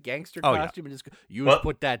 wearing a gangster costume and just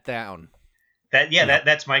put that down.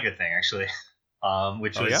 That's my good thing, actually.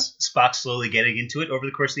 Which was Spock slowly getting into it over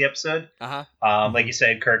the course of the episode. Like you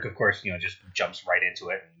said, Kirk, of course, just jumps right into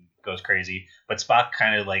it and goes crazy. But Spock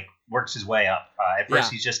kind of like works his way up. At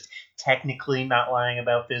first, he's just technically not lying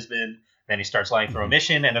about Fizbin. Then he starts lying for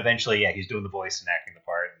omission, and eventually, he's doing the voice and acting the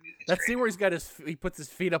part. And that scene where he puts his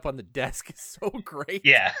feet up on the desk is so great.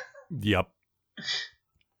 Yeah. Yep.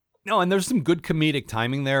 No, and there's some good comedic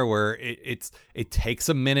timing there where it takes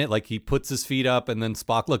a minute, like he puts his feet up and then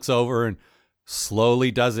Spock looks over and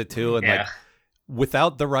slowly does it too. And like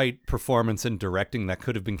without the right performance and directing, that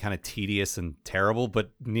could have been kind of tedious and terrible,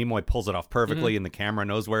 but Nimoy pulls it off perfectly and the camera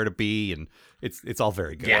knows where to be and it's all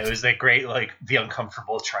very good. Yeah, it was that great, like the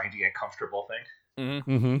uncomfortable trying to get comfortable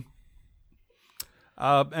thing.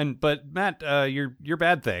 But Matt, your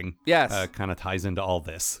bad thing kind of ties into all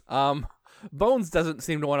this. Bones doesn't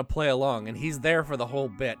seem to want to play along, and he's there for the whole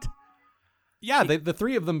bit. Yeah, the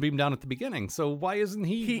three of them beam down at the beginning. So why isn't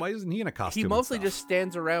he in a costume? He mostly just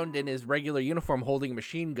stands around in his regular uniform, holding a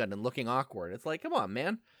machine gun and looking awkward. It's like, come on,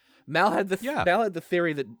 man. Mal had the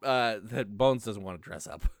theory that Bones doesn't want to dress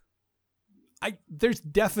up. There's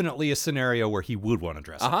definitely a scenario where he would want to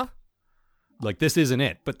dress up. Like, this isn't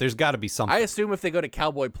it, but there's got to be something. I assume if they go to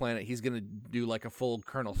Cowboy Planet, he's going to do like a full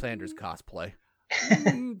Colonel Sanders cosplay.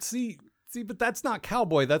 See, but that's not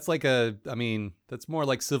cowboy. That's like that's more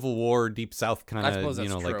like Civil War, Deep South kind of, I suppose that's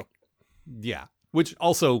true. like, yeah. Which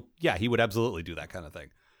also, he would absolutely do that kind of thing.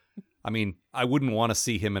 I mean, I wouldn't want to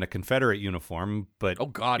see him in a Confederate uniform, but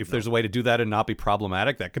if there's a way to do that and not be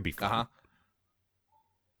problematic, that could be fun.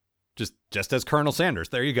 Just as Colonel Sanders.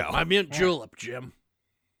 There you go. I mint julep, Jim.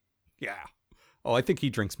 Yeah. Oh, I think he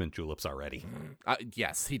drinks mint juleps already.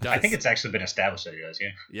 Yes, he does. I think it's actually been established that he does,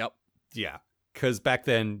 Yep. Yeah. Because back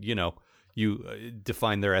then, you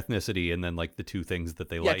define their ethnicity and then like the two things that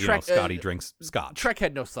they like. Scotty drinks scotch. Trek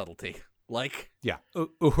had no subtlety. Like, yeah,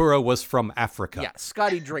 Uhura was from Africa. Yeah,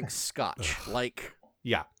 Scotty drinks scotch. Like,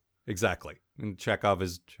 yeah, exactly. And Chekhov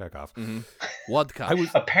is Chekhov. Vodka.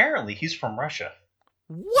 Apparently, he's from Russia.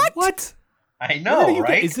 What? I know,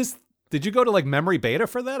 right? Is this? Did you go to like memory beta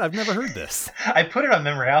for that? I've never heard this. I put it on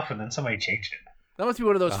memory alpha, and then somebody changed it. That must be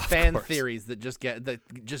one of those fan theories that just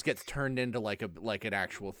gets turned into like an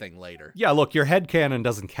actual thing later. Yeah, look, your headcanon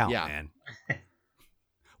doesn't count, man.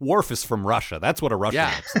 Worf is from Russia. That's what a Russian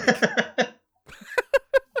looks like.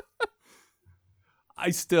 I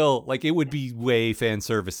still like it would be way fan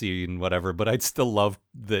servicey and whatever, but I'd still love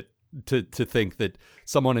that to think that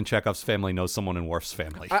someone in Chekhov's family knows someone in Worf's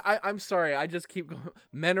family. I'm sorry, I just keep going.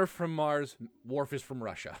 Men are from Mars, Worf is from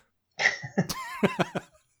Russia.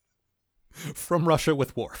 From Russia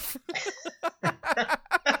with Worf.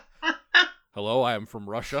 Hello, I am from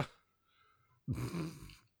Russia.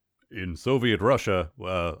 In Soviet Russia,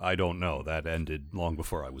 I don't know. That ended long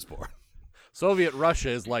before I was born. Soviet Russia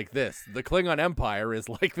is like this. The Klingon Empire is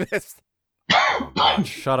like this. Oh, God,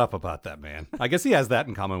 shut up about that, man. I guess he has that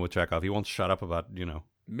in common with Chekhov. He won't shut up about,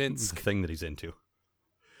 Minsk. The thing that he's into.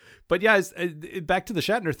 But yeah, back to the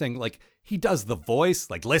Shatner thing, like, he does the voice,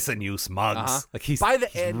 like, listen, you smugs. Like, he's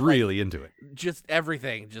really into it. Just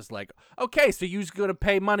everything, just like, okay, so you're going to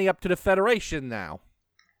pay money up to the Federation now.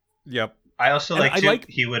 Yep. I also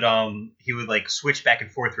he would like switch back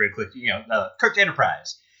and forth real quick, Kirk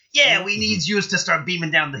Enterprise. Yeah, we need you to start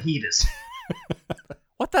beaming down the heaters.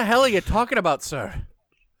 What the hell are you talking about, sir?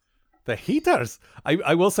 The heaters?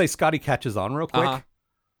 I will say Scotty catches on real quick,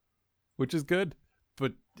 which is good.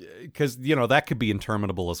 But because that could be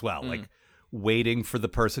interminable as well, like waiting for the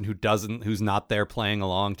person who's not there playing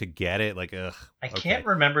along to get it. Like, ugh. I can't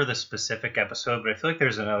remember the specific episode, but I feel like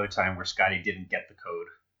there's another time where Scotty didn't get the code,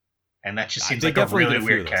 and that just seems like a really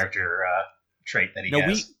weird character trait that he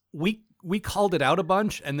has. we called it out a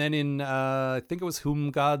bunch, and then in I think it was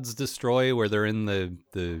Whom Gods Destroy, where they're in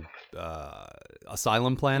the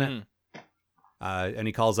asylum planet, and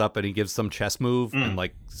he calls up and he gives some chess move, and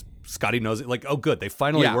like Scotty knows it. Like, oh, good, they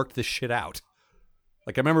finally worked this shit out.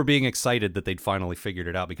 Like, I remember being excited that they'd finally figured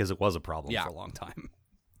it out because it was a problem for a long time.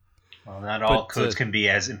 Well, not all codes can be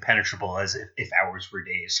as impenetrable as if hours were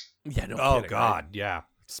days. Yeah, no Oh kidding, God, right? yeah.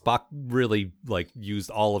 Spock really like used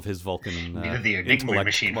all of his Vulcan Needed the Enigma intellect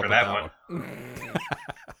machine to for come that up one. with that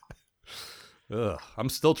one. Ugh, I'm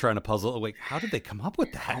still trying to puzzle. Wait, how did they come up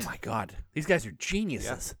with that? Oh my God, these guys are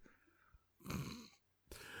geniuses.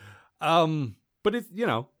 But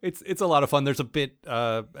it's a lot of fun. There's a bit,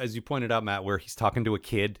 as you pointed out, Matt, where he's talking to a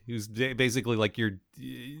kid who's basically like your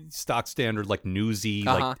stock standard, like newsy,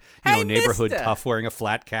 like Hey, neighborhood mister! tough wearing a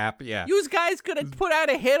flat cap. Yeah, You guys gonna put out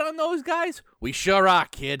a hit on those guys? We sure are,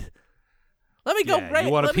 kid. Let me go. You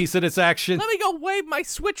want a piece of this action? Let me go wave my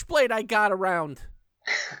switchblade I got around.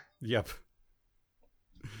 Yep.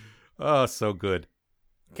 Oh, so good.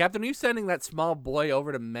 Captain, are you sending that small boy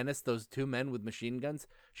over to menace those two men with machine guns?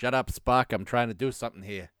 Shut up, Spock. I'm trying to do something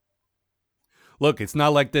here. Look, it's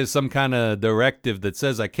not like there's some kind of directive that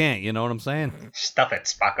says I can't. You know what I'm saying? Stuff it,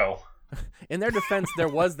 Spocko. In their defense, there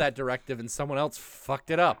was that directive, and someone else fucked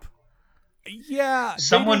it up. Yeah.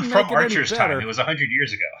 Someone from Archer's time. It was 100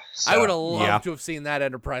 years ago. So. I would have loved to have seen that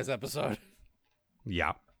Enterprise episode.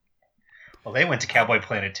 Yeah. Well, they went to Cowboy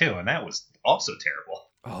Planet too, and that was also terrible.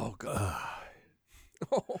 Oh, God.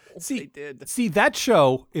 Oh, they did. See, that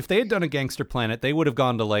show, if they had done a Gangster Planet, they would have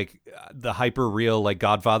gone to like the hyper real, like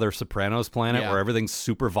Godfather Sopranos planet, where everything's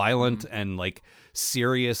super violent and like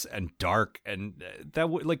serious and dark, and that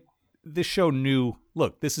would like this show knew.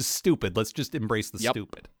 Look, this is stupid. Let's just embrace the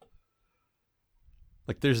stupid.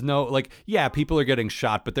 Like, there's no like, yeah, people are getting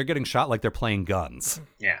shot, but they're getting shot like they're playing guns.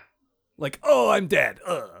 Yeah. Like, oh, I'm dead.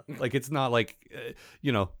 Like, it's not like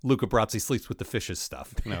Luca Brasi sleeps with the fishes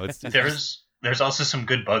stuff. You know, it's There's also some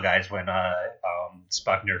good bug eyes when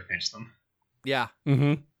Spock nerf pinched them. Yeah.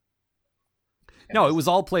 Mm-hmm. No, it was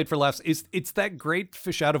all played for laughs. It's that great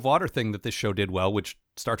fish out of water thing that this show did well, which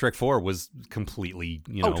Star Trek IV was completely,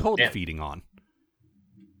 totally. feeding on.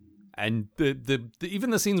 And the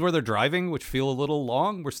even the scenes where they're driving, which feel a little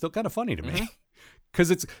long, were still kind of funny to me.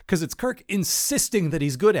 Because it's Kirk insisting that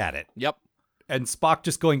he's good at it. Yep. And Spock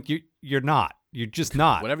just going, you're not. You're just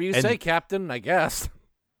not. Whatever you say, Captain, I guess.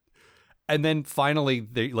 And then finally,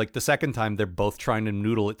 they like the second time, they're both trying to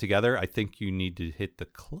noodle it together. I think you need to hit the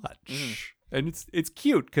clutch. And it's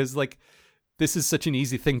cute because like this is such an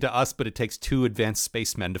easy thing to us, but it takes two advanced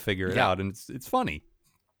spacemen to figure it out, and it's funny.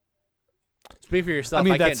 Speak for yourself. I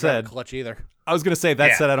mean, I that can't drive a clutch either. I was going to say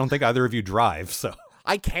that said, I don't think either of you drive. So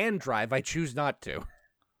I can drive. I choose not to.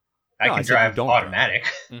 I can drive automatic.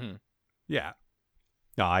 Mm-hmm. Yeah.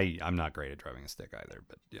 No, I'm not great at driving a stick either,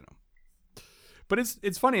 but But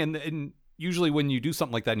it's funny, and usually when you do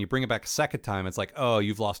something like that and you bring it back a second time, it's like, oh,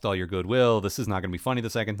 you've lost all your goodwill. This is not going to be funny the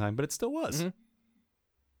second time, but it still was. Mm-hmm.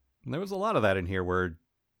 And there was a lot of that in here where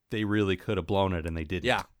they really could have blown it and they didn't.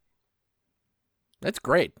 Yeah. That's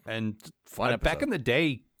great. And fun episode. back in the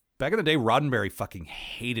day, Roddenberry fucking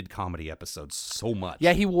hated comedy episodes so much.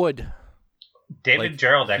 Yeah, he would. David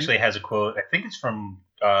Gerald actually has a quote, I think it's from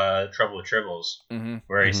Trouble with Tribbles,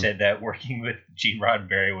 where he said that working with Gene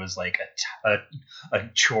Roddenberry was like a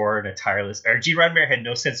chore and a tireless, or Gene Roddenberry had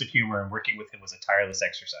no sense of humor and working with him was a tireless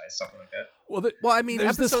exercise, something like that. Well, I mean,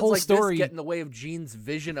 there's episodes this whole like story this get in the way of Gene's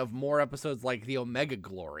vision of more episodes like the Omega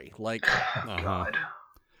Glory. Like, God.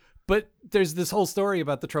 But there's this whole story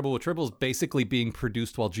about the Trouble with Tribbles basically being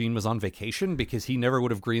produced while Gene was on vacation because he never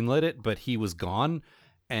would have greenlit it, but he was gone.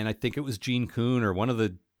 And I think it was Gene Kuhn or one of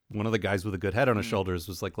the guys with a good head on his shoulders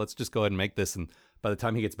was like, let's just go ahead and make this. And by the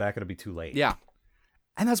time he gets back, it'll be too late. yeah.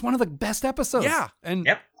 And that's one of the best episodes. Yeah. And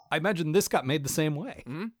I imagine this got made the same way.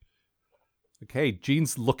 Okay,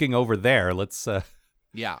 Gene's looking over there. Let's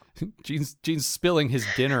Yeah. Gene's spilling his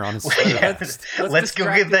dinner on his Yeah. skirt. Let's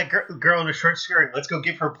go give that girl in a short skirt. Let's go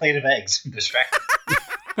give her a plate of eggs. Distract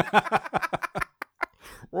her.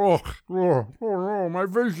 Oh, my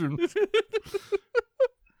vision.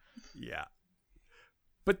 Yeah.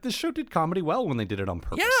 But this show did comedy well when they did it on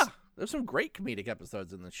purpose. Yeah. There's some great comedic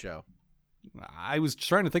episodes in this show. I was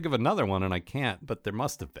trying to think of another one and I can't, but there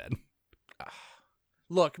must have been.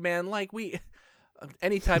 Look, man, like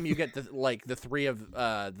anytime you get the three of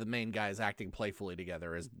the main guys acting playfully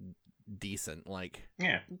together is decent. Like,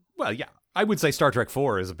 Yeah. Well, yeah. I would say Star Trek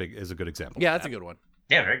IV is a good example. yeah, of that's a that. good one.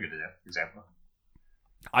 Yeah, very good example.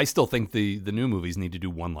 I still think the new movies need to do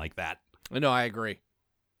one like that. No, I agree.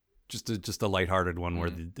 Just a lighthearted one where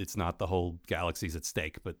it's not the whole galaxy's at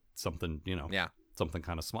stake, but something, Yeah. something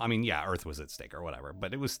kind of small. I mean, yeah, Earth was at stake or whatever,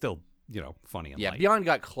 but it was still, funny and Yeah, light. Beyond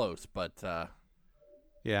got close, but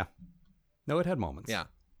Yeah. No, it had moments. yeah.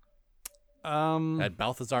 Had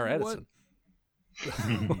Balthazar Edison.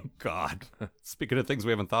 Oh, God. Speaking of things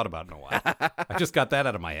we haven't thought about in a while. I just got that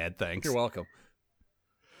out of my head, thanks. You're welcome.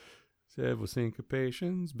 Several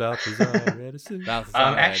syncopations, Balthazar Edison. Balthazar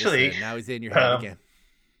actually, Edison. Now he's in your head again.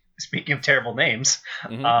 Speaking of terrible names,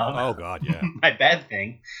 Oh, God, yeah. my bad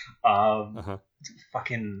thing,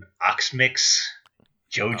 fucking Oxmix,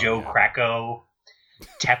 Jojo Krakow,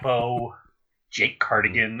 Teppo, Jake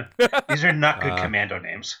Cardigan. These are not good commando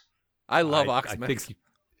names. I love Oxmix.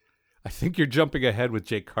 I think you're jumping ahead with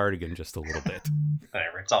Jake Cardigan just a little bit.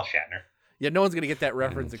 Whatever, it's all Shatner. Yeah, no one's going to get that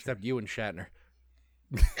reference except you and Shatner.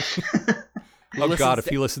 Oh, God, if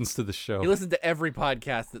he listens to the show. He listens to every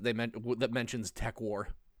podcast that mentions Tech War.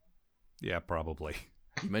 Yeah, probably.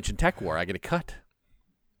 You mentioned Tech War, I get a cut.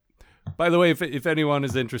 By the way, if anyone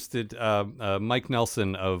is interested, Mike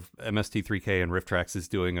Nelson of MST3K and Riff Tracks is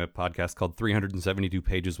doing a podcast called 372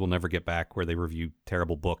 Pages We'll Never Get Back, where they review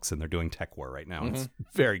terrible books, and they're doing Tech War right now. It's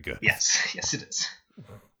very good. Yes, it is.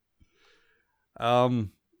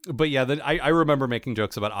 But yeah, I remember making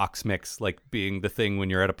jokes about Oxmix, like being the thing when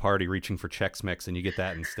you're at a party reaching for Chex Mix, and you get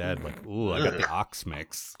that instead. Like, ooh, I got the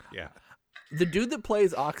Oxmix. Yeah. The dude that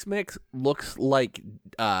plays Oxmix looks like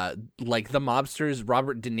the mobsters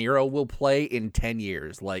Robert De Niro will play in 10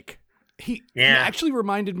 years. Like he actually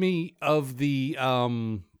reminded me of the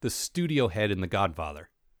studio head in The Godfather.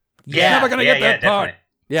 Yeah, never gonna get that part. Definitely.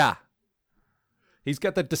 Yeah. He's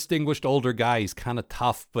got that distinguished older guy. He's kind of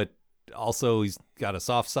tough, but also he's got a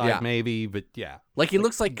soft side maybe. But yeah, like he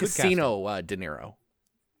looks like good Casino De Niro.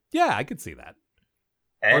 Yeah, I could see that.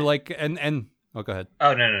 Or like and. Oh, go ahead.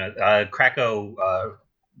 Oh, no. Krakow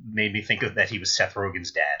made me think of that he was Seth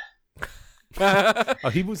Rogen's dad. Oh,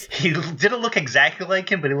 he was. He didn't look exactly like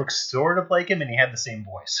him, but he looked sort of like him, and he had the same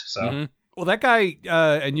voice. So, Well, that guy,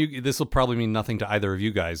 and this will probably mean nothing to either of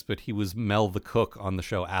you guys, but he was Mel the cook on the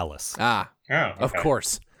show Alice. okay. Of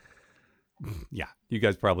course. Yeah, you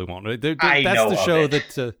guys probably won't. I That's know the of show it.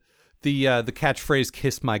 that the catchphrase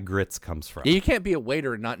 "Kiss my grits" comes from. Yeah, you can't be a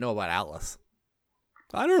waiter and not know about Alice.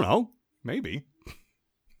 I don't know. Maybe.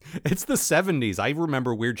 It's the 70s. I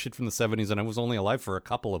remember weird shit from the 70s, and I was only alive for a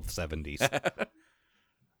couple of 70s.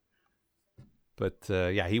 But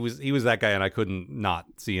yeah, he was that guy, and I couldn't not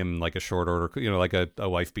see him like a short order, like a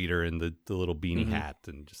wife beater and the little beanie hat,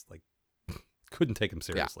 and just like couldn't take him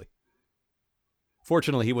seriously. Yeah.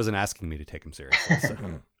 Fortunately, he wasn't asking me to take him seriously. So.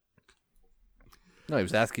 No, he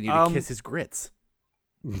was asking you to kiss his grits.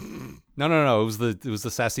 No. It was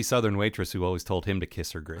the sassy Southern waitress who always told him to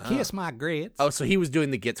kiss her grits. Kiss my grits. Oh, so he was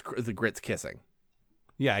doing the grits kissing.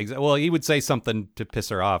 Yeah, exactly. Well, he would say something to piss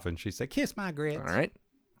her off, and she'd say, "Kiss my grits." All right.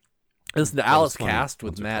 Listen to Alice Cast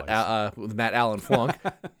with Matt Allen Flunk.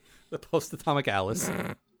 The post-atomic Alice.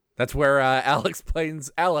 That's where Alex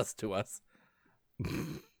explains Alice to us.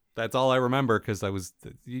 That's all I remember because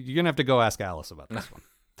you're gonna have to go ask Alice about this one.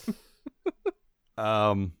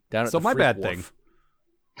 Down at so the my Freak bad Wharf. thing.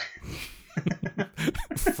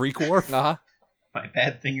 Freak Wharf? Uh-huh. My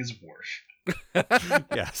bad thing is Worf.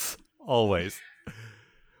 Yes, always.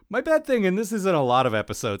 My bad thing, and this is in a lot of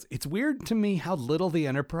episodes, it's weird to me how little the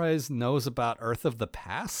Enterprise knows about Earth of the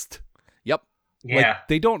past. Yep. Yeah. Like,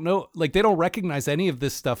 they don't know, like, they don't recognize any of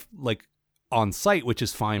this stuff, like, on site, which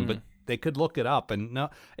is fine, but they could look it up, and no,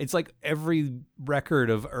 it's like every record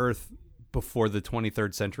of Earth before the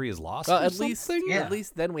 23rd century is lost. At something?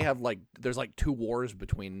 least then we have there's 2 wars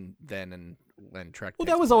between then and when Trek. Well,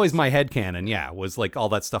 takes that was place. always my headcanon. Yeah, was like all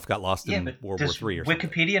that stuff got lost in but World does War III or something.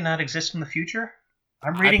 Wikipedia not exist in the future?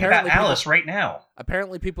 I'm reading about Alice right now.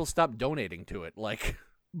 Apparently, people stopped donating to it.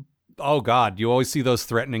 Oh God, you always see those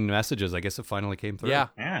threatening messages. I guess it finally came through.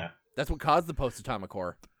 Yeah. That's what caused the post-atomic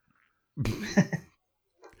horror.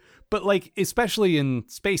 But like, especially in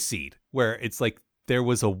Space Seed, where it's like there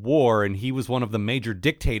was a war and he was one of the major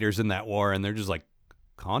dictators in that war, and they're just like,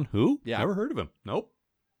 Khan, who? Yeah. Never heard of him. Nope.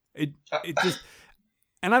 It just,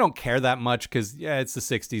 and I don't care that much because it's the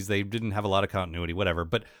 60s. They didn't have a lot of continuity, whatever.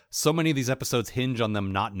 But so many of these episodes hinge on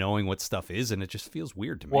them not knowing what stuff is, and it just feels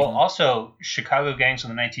weird to me. Well, also, Chicago Gangs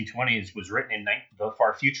in the 1920s was written in the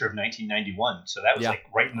far future of 1991, so that was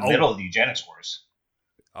right in the middle of the eugenics wars.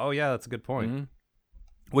 Oh yeah, that's a good point.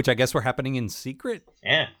 Which I guess were happening in secret.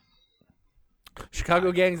 Yeah.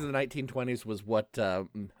 Chicago Gangs in the 1920s was what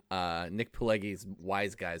Nick Pileggi's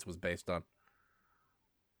Wise Guys was based on.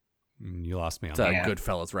 You lost me on It's that. a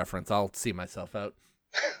Goodfellas reference. I'll see myself out.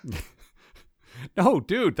 No,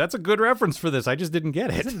 dude, that's a good reference for this. I just didn't get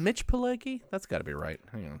it. Is it Mitch Pileggi? That's got to be right.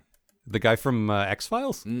 Hang on. The guy from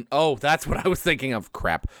X-Files? Oh, that's what I was thinking of.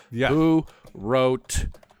 Crap. Yeah. Who wrote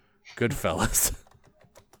Goodfellas?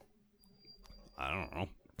 I don't know.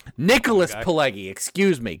 Nicholas Pileggi.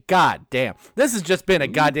 Excuse me. God damn. This has just been a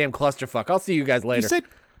goddamn clusterfuck. I'll see you guys later.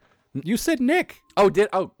 You said Nick. Oh,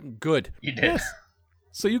 good. You did. Yes.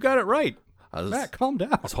 So you got it right. Matt, calm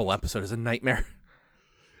down. This whole episode is a nightmare.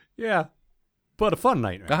 Yeah, but a fun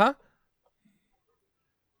nightmare.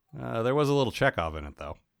 Uh-huh. There was a little Chekhov in it,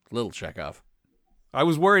 though. Little Chekhov. I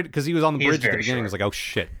was worried because he was on the bridge at the beginning. Short. I was like, oh,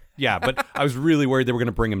 shit. Yeah, but I was really worried they were going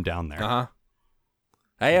to bring him down there. Uh-huh.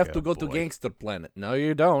 I have to go to Gangster Planet. No,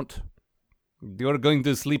 you don't. You're going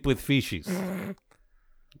to sleep with fishes.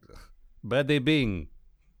 Bade bing.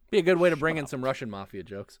 Be a good way to bring in some Russian mafia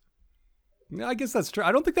jokes. I guess that's true.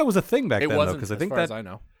 I don't think that was a thing back then, though, because I think as I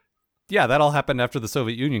know. Yeah, that all happened after the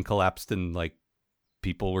Soviet Union collapsed and, like,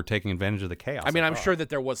 people were taking advantage of the chaos. I mean, I'm sure that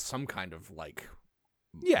there was some kind of, like,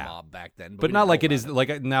 mob back then. But not like it is,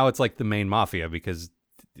 like, now it's like the main mafia because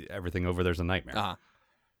everything over there's a nightmare. Uh-huh.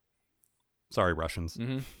 Sorry, Russians.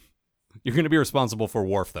 Mm-hmm. You're going to be responsible for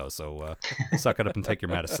Worf, though, so suck it up and take your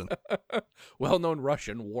medicine. Well-known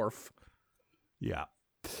Russian, Worf. Yeah.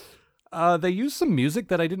 They used some music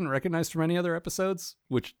that I didn't recognize from any other episodes,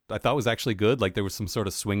 which I thought was actually good. Like, there was some sort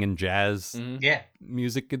of swing and jazz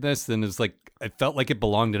music in this, and it was like, it felt like it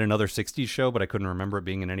belonged in another 60s show, but I couldn't remember it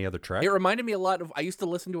being in any other track. It reminded me a lot of, I used to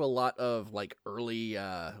listen to a lot of, like, early,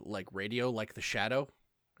 like, radio, like The Shadow.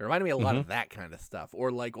 It reminded me a lot of that kind of stuff,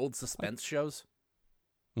 or, like, old suspense shows.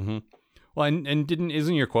 Mm-hmm. Well, and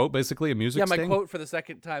isn't your quote basically a music sting? Yeah, my quote for the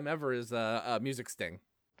second time ever is a music sting.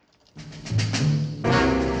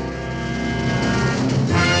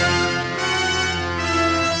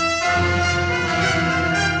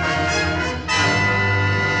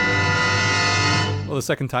 Well, the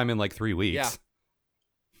second time in like 3 weeks. Yeah.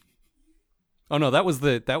 Oh no, that was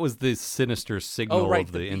the sinister signal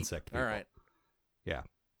of the insect people. All right. Yeah,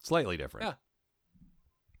 slightly different.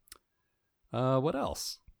 Yeah. What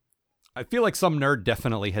else? I feel like some nerd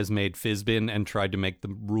definitely has made Fizbin and tried to make the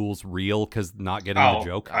rules real because not getting the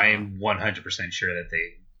joke. I am 100% sure that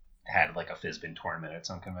they had like a Fizbin tournament at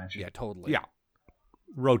some convention. Yeah, totally. Yeah.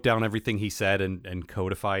 Wrote down everything he said and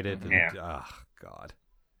codified it. And, Yeah. God.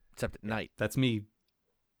 Except at night. That's me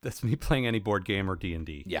playing any board game or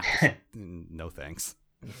D&D. Yeah. No thanks.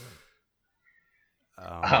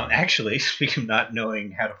 Actually, speaking of not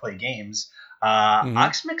knowing how to play games,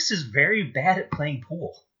 Oxmix is very bad at playing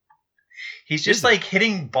pool. He's just like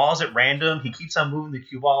hitting balls at random. He keeps on moving the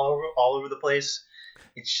cue ball all over the place.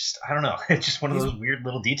 It's just, I don't know. It's just one of those weird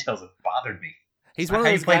little details that bothered me. He's one of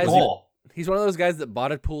those guys. He's one of those guys that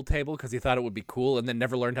bought a pool table because he thought it would be cool and then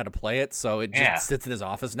never learned how to play it. So it just sits in his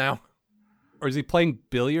office now. Or is he playing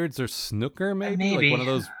billiards or snooker? Maybe like one of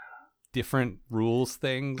those different rules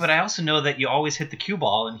things. But I also know that you always hit the cue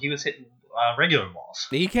ball, and he was hitting regular balls.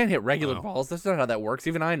 He can't hit regular balls. That's not how that works.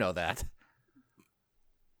 Even I know that.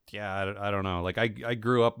 Yeah, I don't know. Like, I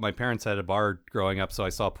grew up, my parents had a bar growing up, so I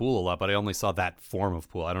saw pool a lot, but I only saw that form of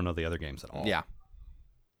pool. I don't know the other games at all. Yeah.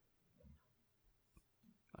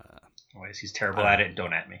 Anyways, he's terrible at it.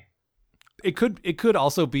 Don't at me. It could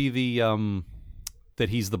also be the that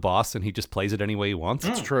he's the boss and he just plays it any way he wants.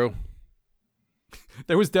 It's true.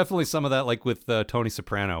 There was definitely some of that, like with Tony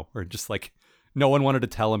Soprano, where just like no one wanted to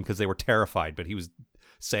tell him because they were terrified, but he was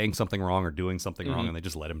saying something wrong or doing something wrong, and they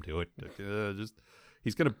just let him do it. Like,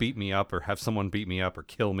 he's gonna beat me up or have someone beat me up or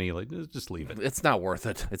kill me. Like, just leave it. It's not worth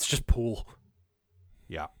it. It's just pool.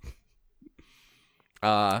 Yeah.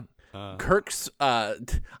 Kirk's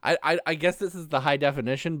I guess this is the high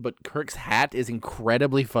definition, but Kirk's hat is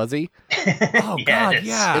incredibly fuzzy. Oh God,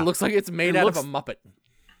 yeah. It looks like it's made out of a Muppet.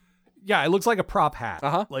 Yeah, it looks like a prop hat.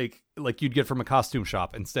 Uh-huh. Like you'd get from a costume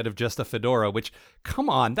shop instead of just a fedora, which, come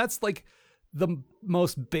on, that's like the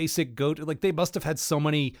most basic go-to. Like, they must have had so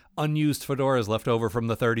many unused fedoras left over from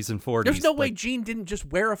the 30s and 40s. There's no way Gene didn't just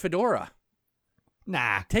wear a fedora.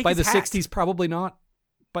 Nah. Take by his the hat. 60s, probably not.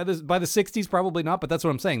 By the 60s, probably not, but that's what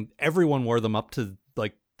I'm saying. Everyone wore them up to,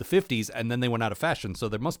 like, the 50s, and then they went out of fashion, so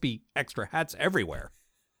there must be extra hats everywhere.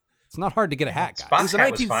 It's not hard to get a hat, guys. Spock's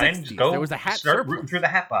hat was 1960s. fine. Just go There was a hat start surplus. rooting through the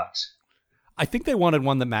hat box. I think they wanted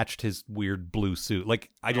one that matched his weird blue suit.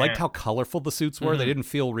 Like, I liked how colorful the suits were. They didn't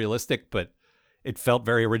feel realistic, but it felt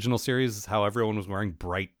very original series, how everyone was wearing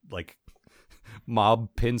bright, like,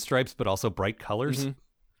 mob pinstripes, but also bright colors.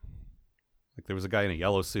 Like, there was a guy in a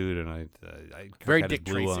yellow suit, and I Very had Dick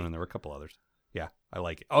his blue Tracy. one, and there were a couple others. Yeah, I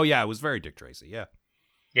like it. Oh, yeah, it was very Dick Tracy, yeah.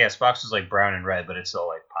 Yeah, Spock's was like brown and red, but it still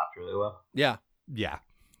like popped really well. Yeah. Yeah.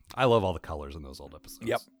 I love all the colors in those old episodes.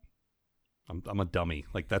 Yep. I'm a dummy.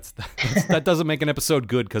 Like, that doesn't make an episode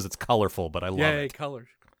good because it's colorful, but I love Yay, it. colors.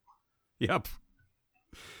 Yep.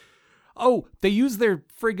 Oh, they use their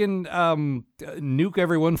friggin' nuke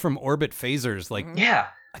everyone from orbit phasers. Like, Yeah.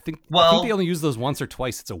 I think Well- they only use those once or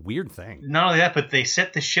twice. It's a weird thing. Not only that, but they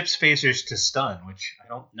set the ship's phasers to stun, which I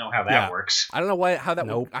don't know how that Yeah. works. I don't know how that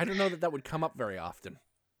Nope. would, I don't know that would come up very often.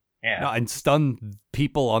 Yeah. No, and stun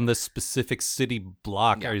people on this specific city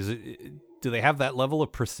block. Yeah. Do they have that level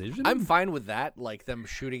of precision? I'm fine with that, like them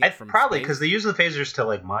shooting it from Probably space. because they use the phasers to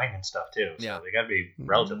like mine and stuff too. So Yeah. they got to be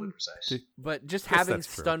relatively precise. But just Guess having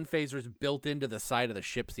that's true. stun phasers built into the side of the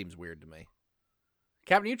ship seems weird to me.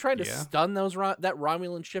 Captain, you trying to Yeah. stun that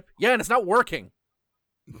Romulan ship? Yeah, and it's not working.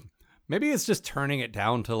 Maybe it's just turning it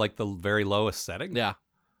down to like the very lowest setting. Yeah.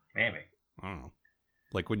 Maybe. I don't know.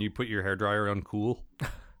 Like when you put your hairdryer on cool.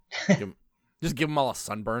 Just give them all a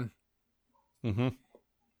sunburn. Mm-hmm.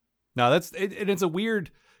 No, it's a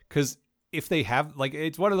weird, because if they have, like,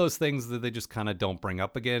 it's one of those things that they just kind of don't bring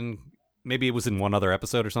up again. Maybe it was in one other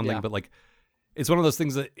episode or something, Yeah. but like, it's one of those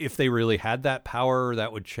things that if they really had that power,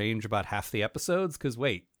 that would change about half the episodes. Because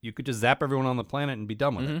wait, you could just zap everyone on the planet and be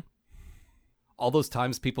done with it. All those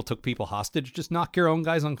times people took people hostage, just knock your own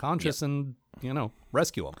guys unconscious and,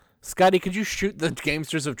 rescue them. Scotty, could you shoot the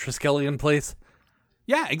Gamesters of Triskelion, please?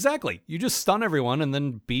 Yeah, exactly. You just stun everyone and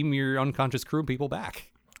then beam your unconscious crew and people back.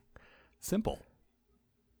 Simple.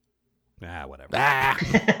 Whatever.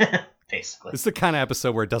 Basically. This is the kind of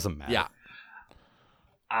episode where it doesn't matter. Yeah.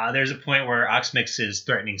 There's a point where Oxmix is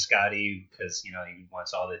threatening Scotty because, he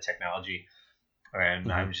wants all the technology.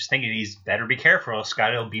 And I'm just thinking he's better be careful or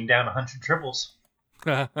Scotty will beam down 100 triples.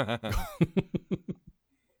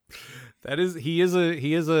 He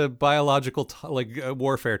is a biological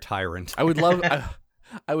warfare tyrant. I would love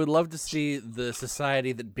to see the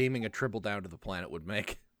society that beaming a triple down to the planet would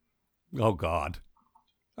make. Oh God,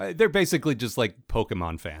 they're basically just like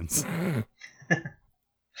Pokemon fans.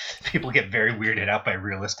 People get very weirded out by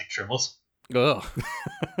realistic triples. Ugh.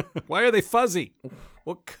 Why are they fuzzy?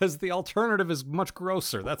 Well, because the alternative is much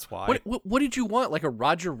grosser. That's why. What did you want? Like a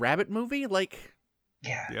Roger Rabbit movie? Like,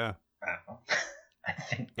 Yeah. Yeah. I don't know. I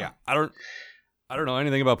think. Yeah. I don't know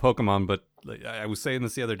anything about Pokemon, but I was saying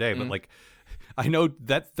this the other day. But like, I know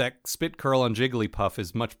that spit curl on Jigglypuff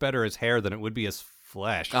is much better as hair than it would be as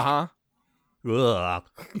flesh. uh-huh. Ugh.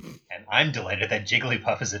 And I'm delighted that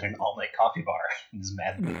Jigglypuff is at an all-night coffee bar and is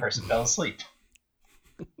mad that the person fell asleep.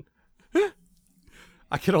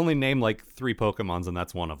 I could only name like 3 Pokemons, and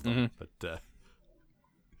that's one of them. But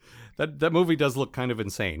that movie does look kind of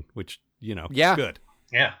insane, which Yeah. good.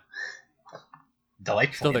 Yeah.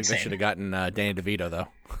 Delightfully Still think insane. they should have gotten Danny DeVito, though.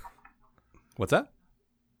 What's that?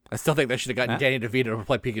 I still think they should have gotten Matt? Danny DeVito to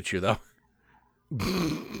play Pikachu, though.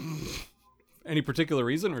 Any particular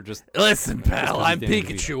reason, or just Listen, pal, Just I'm Danny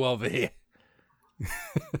Pikachu over here.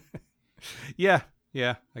 Yeah,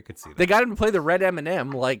 I could see that. They got him to play the red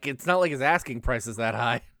M&M. Like, it's not like his asking price is that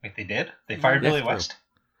high. Wait, they did? They fired Yeah, Billy true. West?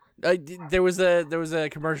 There was a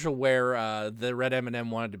commercial where the red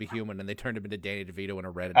M&M wanted to be human, and they turned him into Danny DeVito in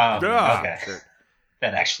a red Oh, M&M okay. shirt.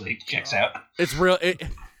 That actually checks out. It's real.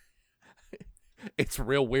 It's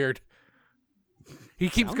real weird. He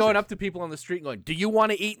keeps Sounds going it. up to people on the street and going, "Do you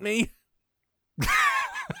want to eat me?"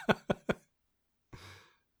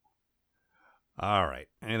 All right.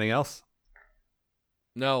 Anything else?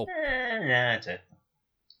 No. Nah, that's it.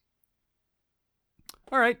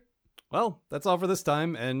 All right. Well, that's all for this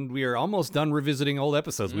time, and we are almost done revisiting old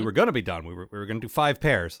episodes. We were going to be done. We were going to do 5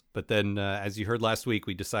 pairs, but then, as you heard last week,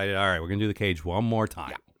 we decided, all right, we're going to do the cage one more time.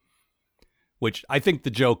 Yeah. Which I think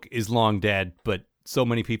the joke is long dead, but so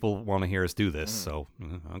many people want to hear us do this, so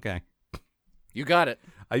okay. You got it.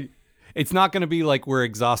 It's not going to be like we're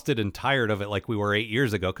exhausted and tired of it like we were 8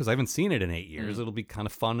 years ago, because I haven't seen it in 8 years. It'll be kind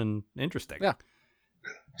of fun and interesting. Yeah.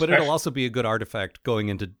 But it'll also be a good artifact going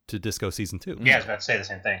into Disco Season 2. Yeah, I was about to say the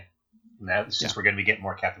same thing. Now, since we're going to be getting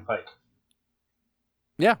more Captain Pike.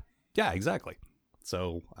 Yeah. Yeah, exactly.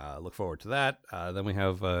 So look forward to that. Then we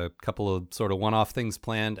have a couple of sort of one-off things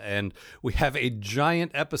planned, and we have a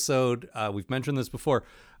giant episode. We've mentioned this before,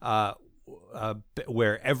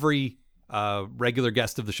 where every regular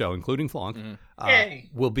guest of the show, including Flonk,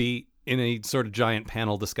 will be in a sort of giant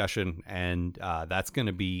panel discussion, and that's going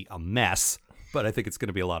to be a mess, but I think it's going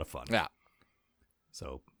to be a lot of fun. Yeah.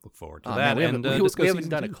 So look forward to Man, that. we and haven't, Disco we haven't Season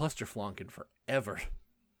done 2. a cluster flonk in forever.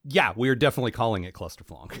 Yeah, we are definitely calling it Cluster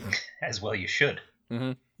Flonk. As well you should.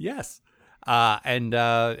 Yes. And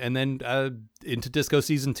then into Disco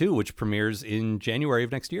Season 2, which premieres in January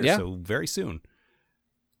of next year, so very soon.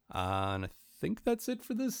 And I think that's it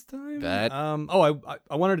for this time.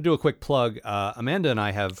 I wanted to do a quick plug. Amanda and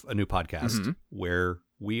I have a new podcast where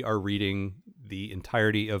we are reading the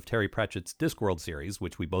entirety of Terry Pratchett's Discworld series,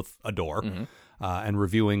 which we both adore, and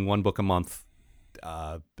reviewing one book a month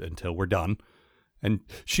until we're done. And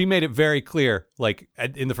she made it very clear, like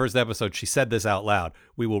in the first episode, she said this out loud.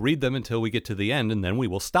 We will read them until we get to the end, and then we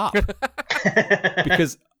will stop.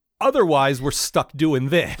 Because otherwise, we're stuck doing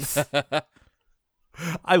this.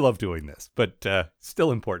 I love doing this, but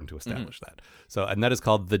still important to establish that. So, and that is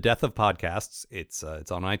called The Death of Podcasts. It's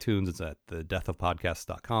on iTunes. It's at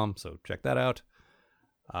thedeathofpodcasts.com. So check that out.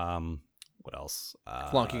 What else?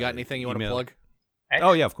 Flonk, you got anything you want to plug?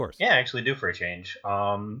 Oh yeah, of course. Yeah, I actually do for a change.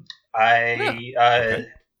 I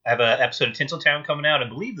have an episode of Tinseltown coming out, I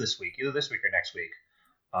believe this week, either this week or next week.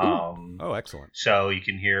 Oh, excellent. So you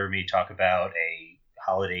can hear me talk about a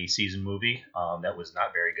holiday season movie that was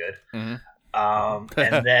not very good.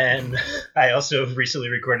 And then I also recently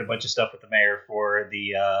recorded a bunch of stuff with the mayor for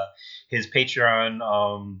the his Patreon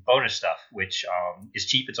bonus stuff, which is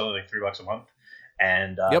cheap. It's only like $3 a month.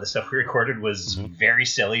 And the stuff we recorded was very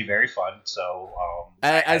silly, very fun. So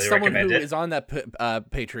as someone who is on that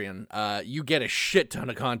Patreon, you get a shit ton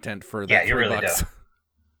of content for that. Yeah, you really do.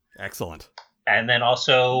 Excellent. And then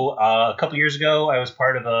also a couple years ago, I was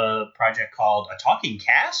part of a project called A Talking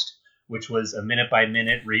Cast, which was a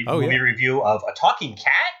minute-by-minute movie review of A Talking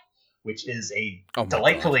Cat, which is a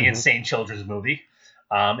delightfully insane children's movie.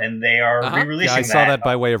 And they are re-releasing that. I saw that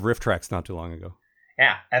by way of Riff Tracks not too long ago.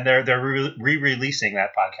 Yeah, and they're re-releasing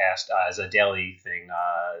that podcast as a daily thing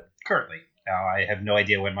currently. Now, I have no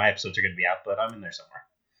idea when my episodes are going to be out, but I'm in there somewhere.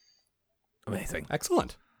 Amazing.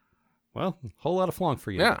 Excellent. Well, a whole lot of flonk for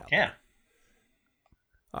you. Yeah.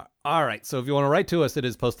 All right, so if you want to write to us, it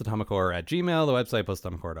is postatomichorror@gmail.com, the website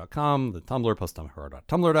postatomichorror.com, the Tumblr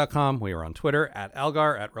postatomichorror.tumblr.com. We are on Twitter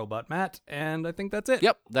 @Algar, @RobotMatt, and I think that's it.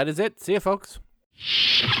 Yep, that is it. See you, folks.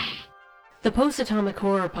 The Post-Atomic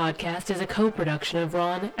Horror Podcast is a co-production of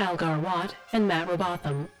Ron Algar Watt and Matt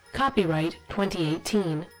Robotham. Copyright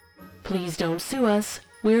 2018. Please don't sue us.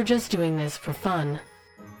 We're just doing this for fun.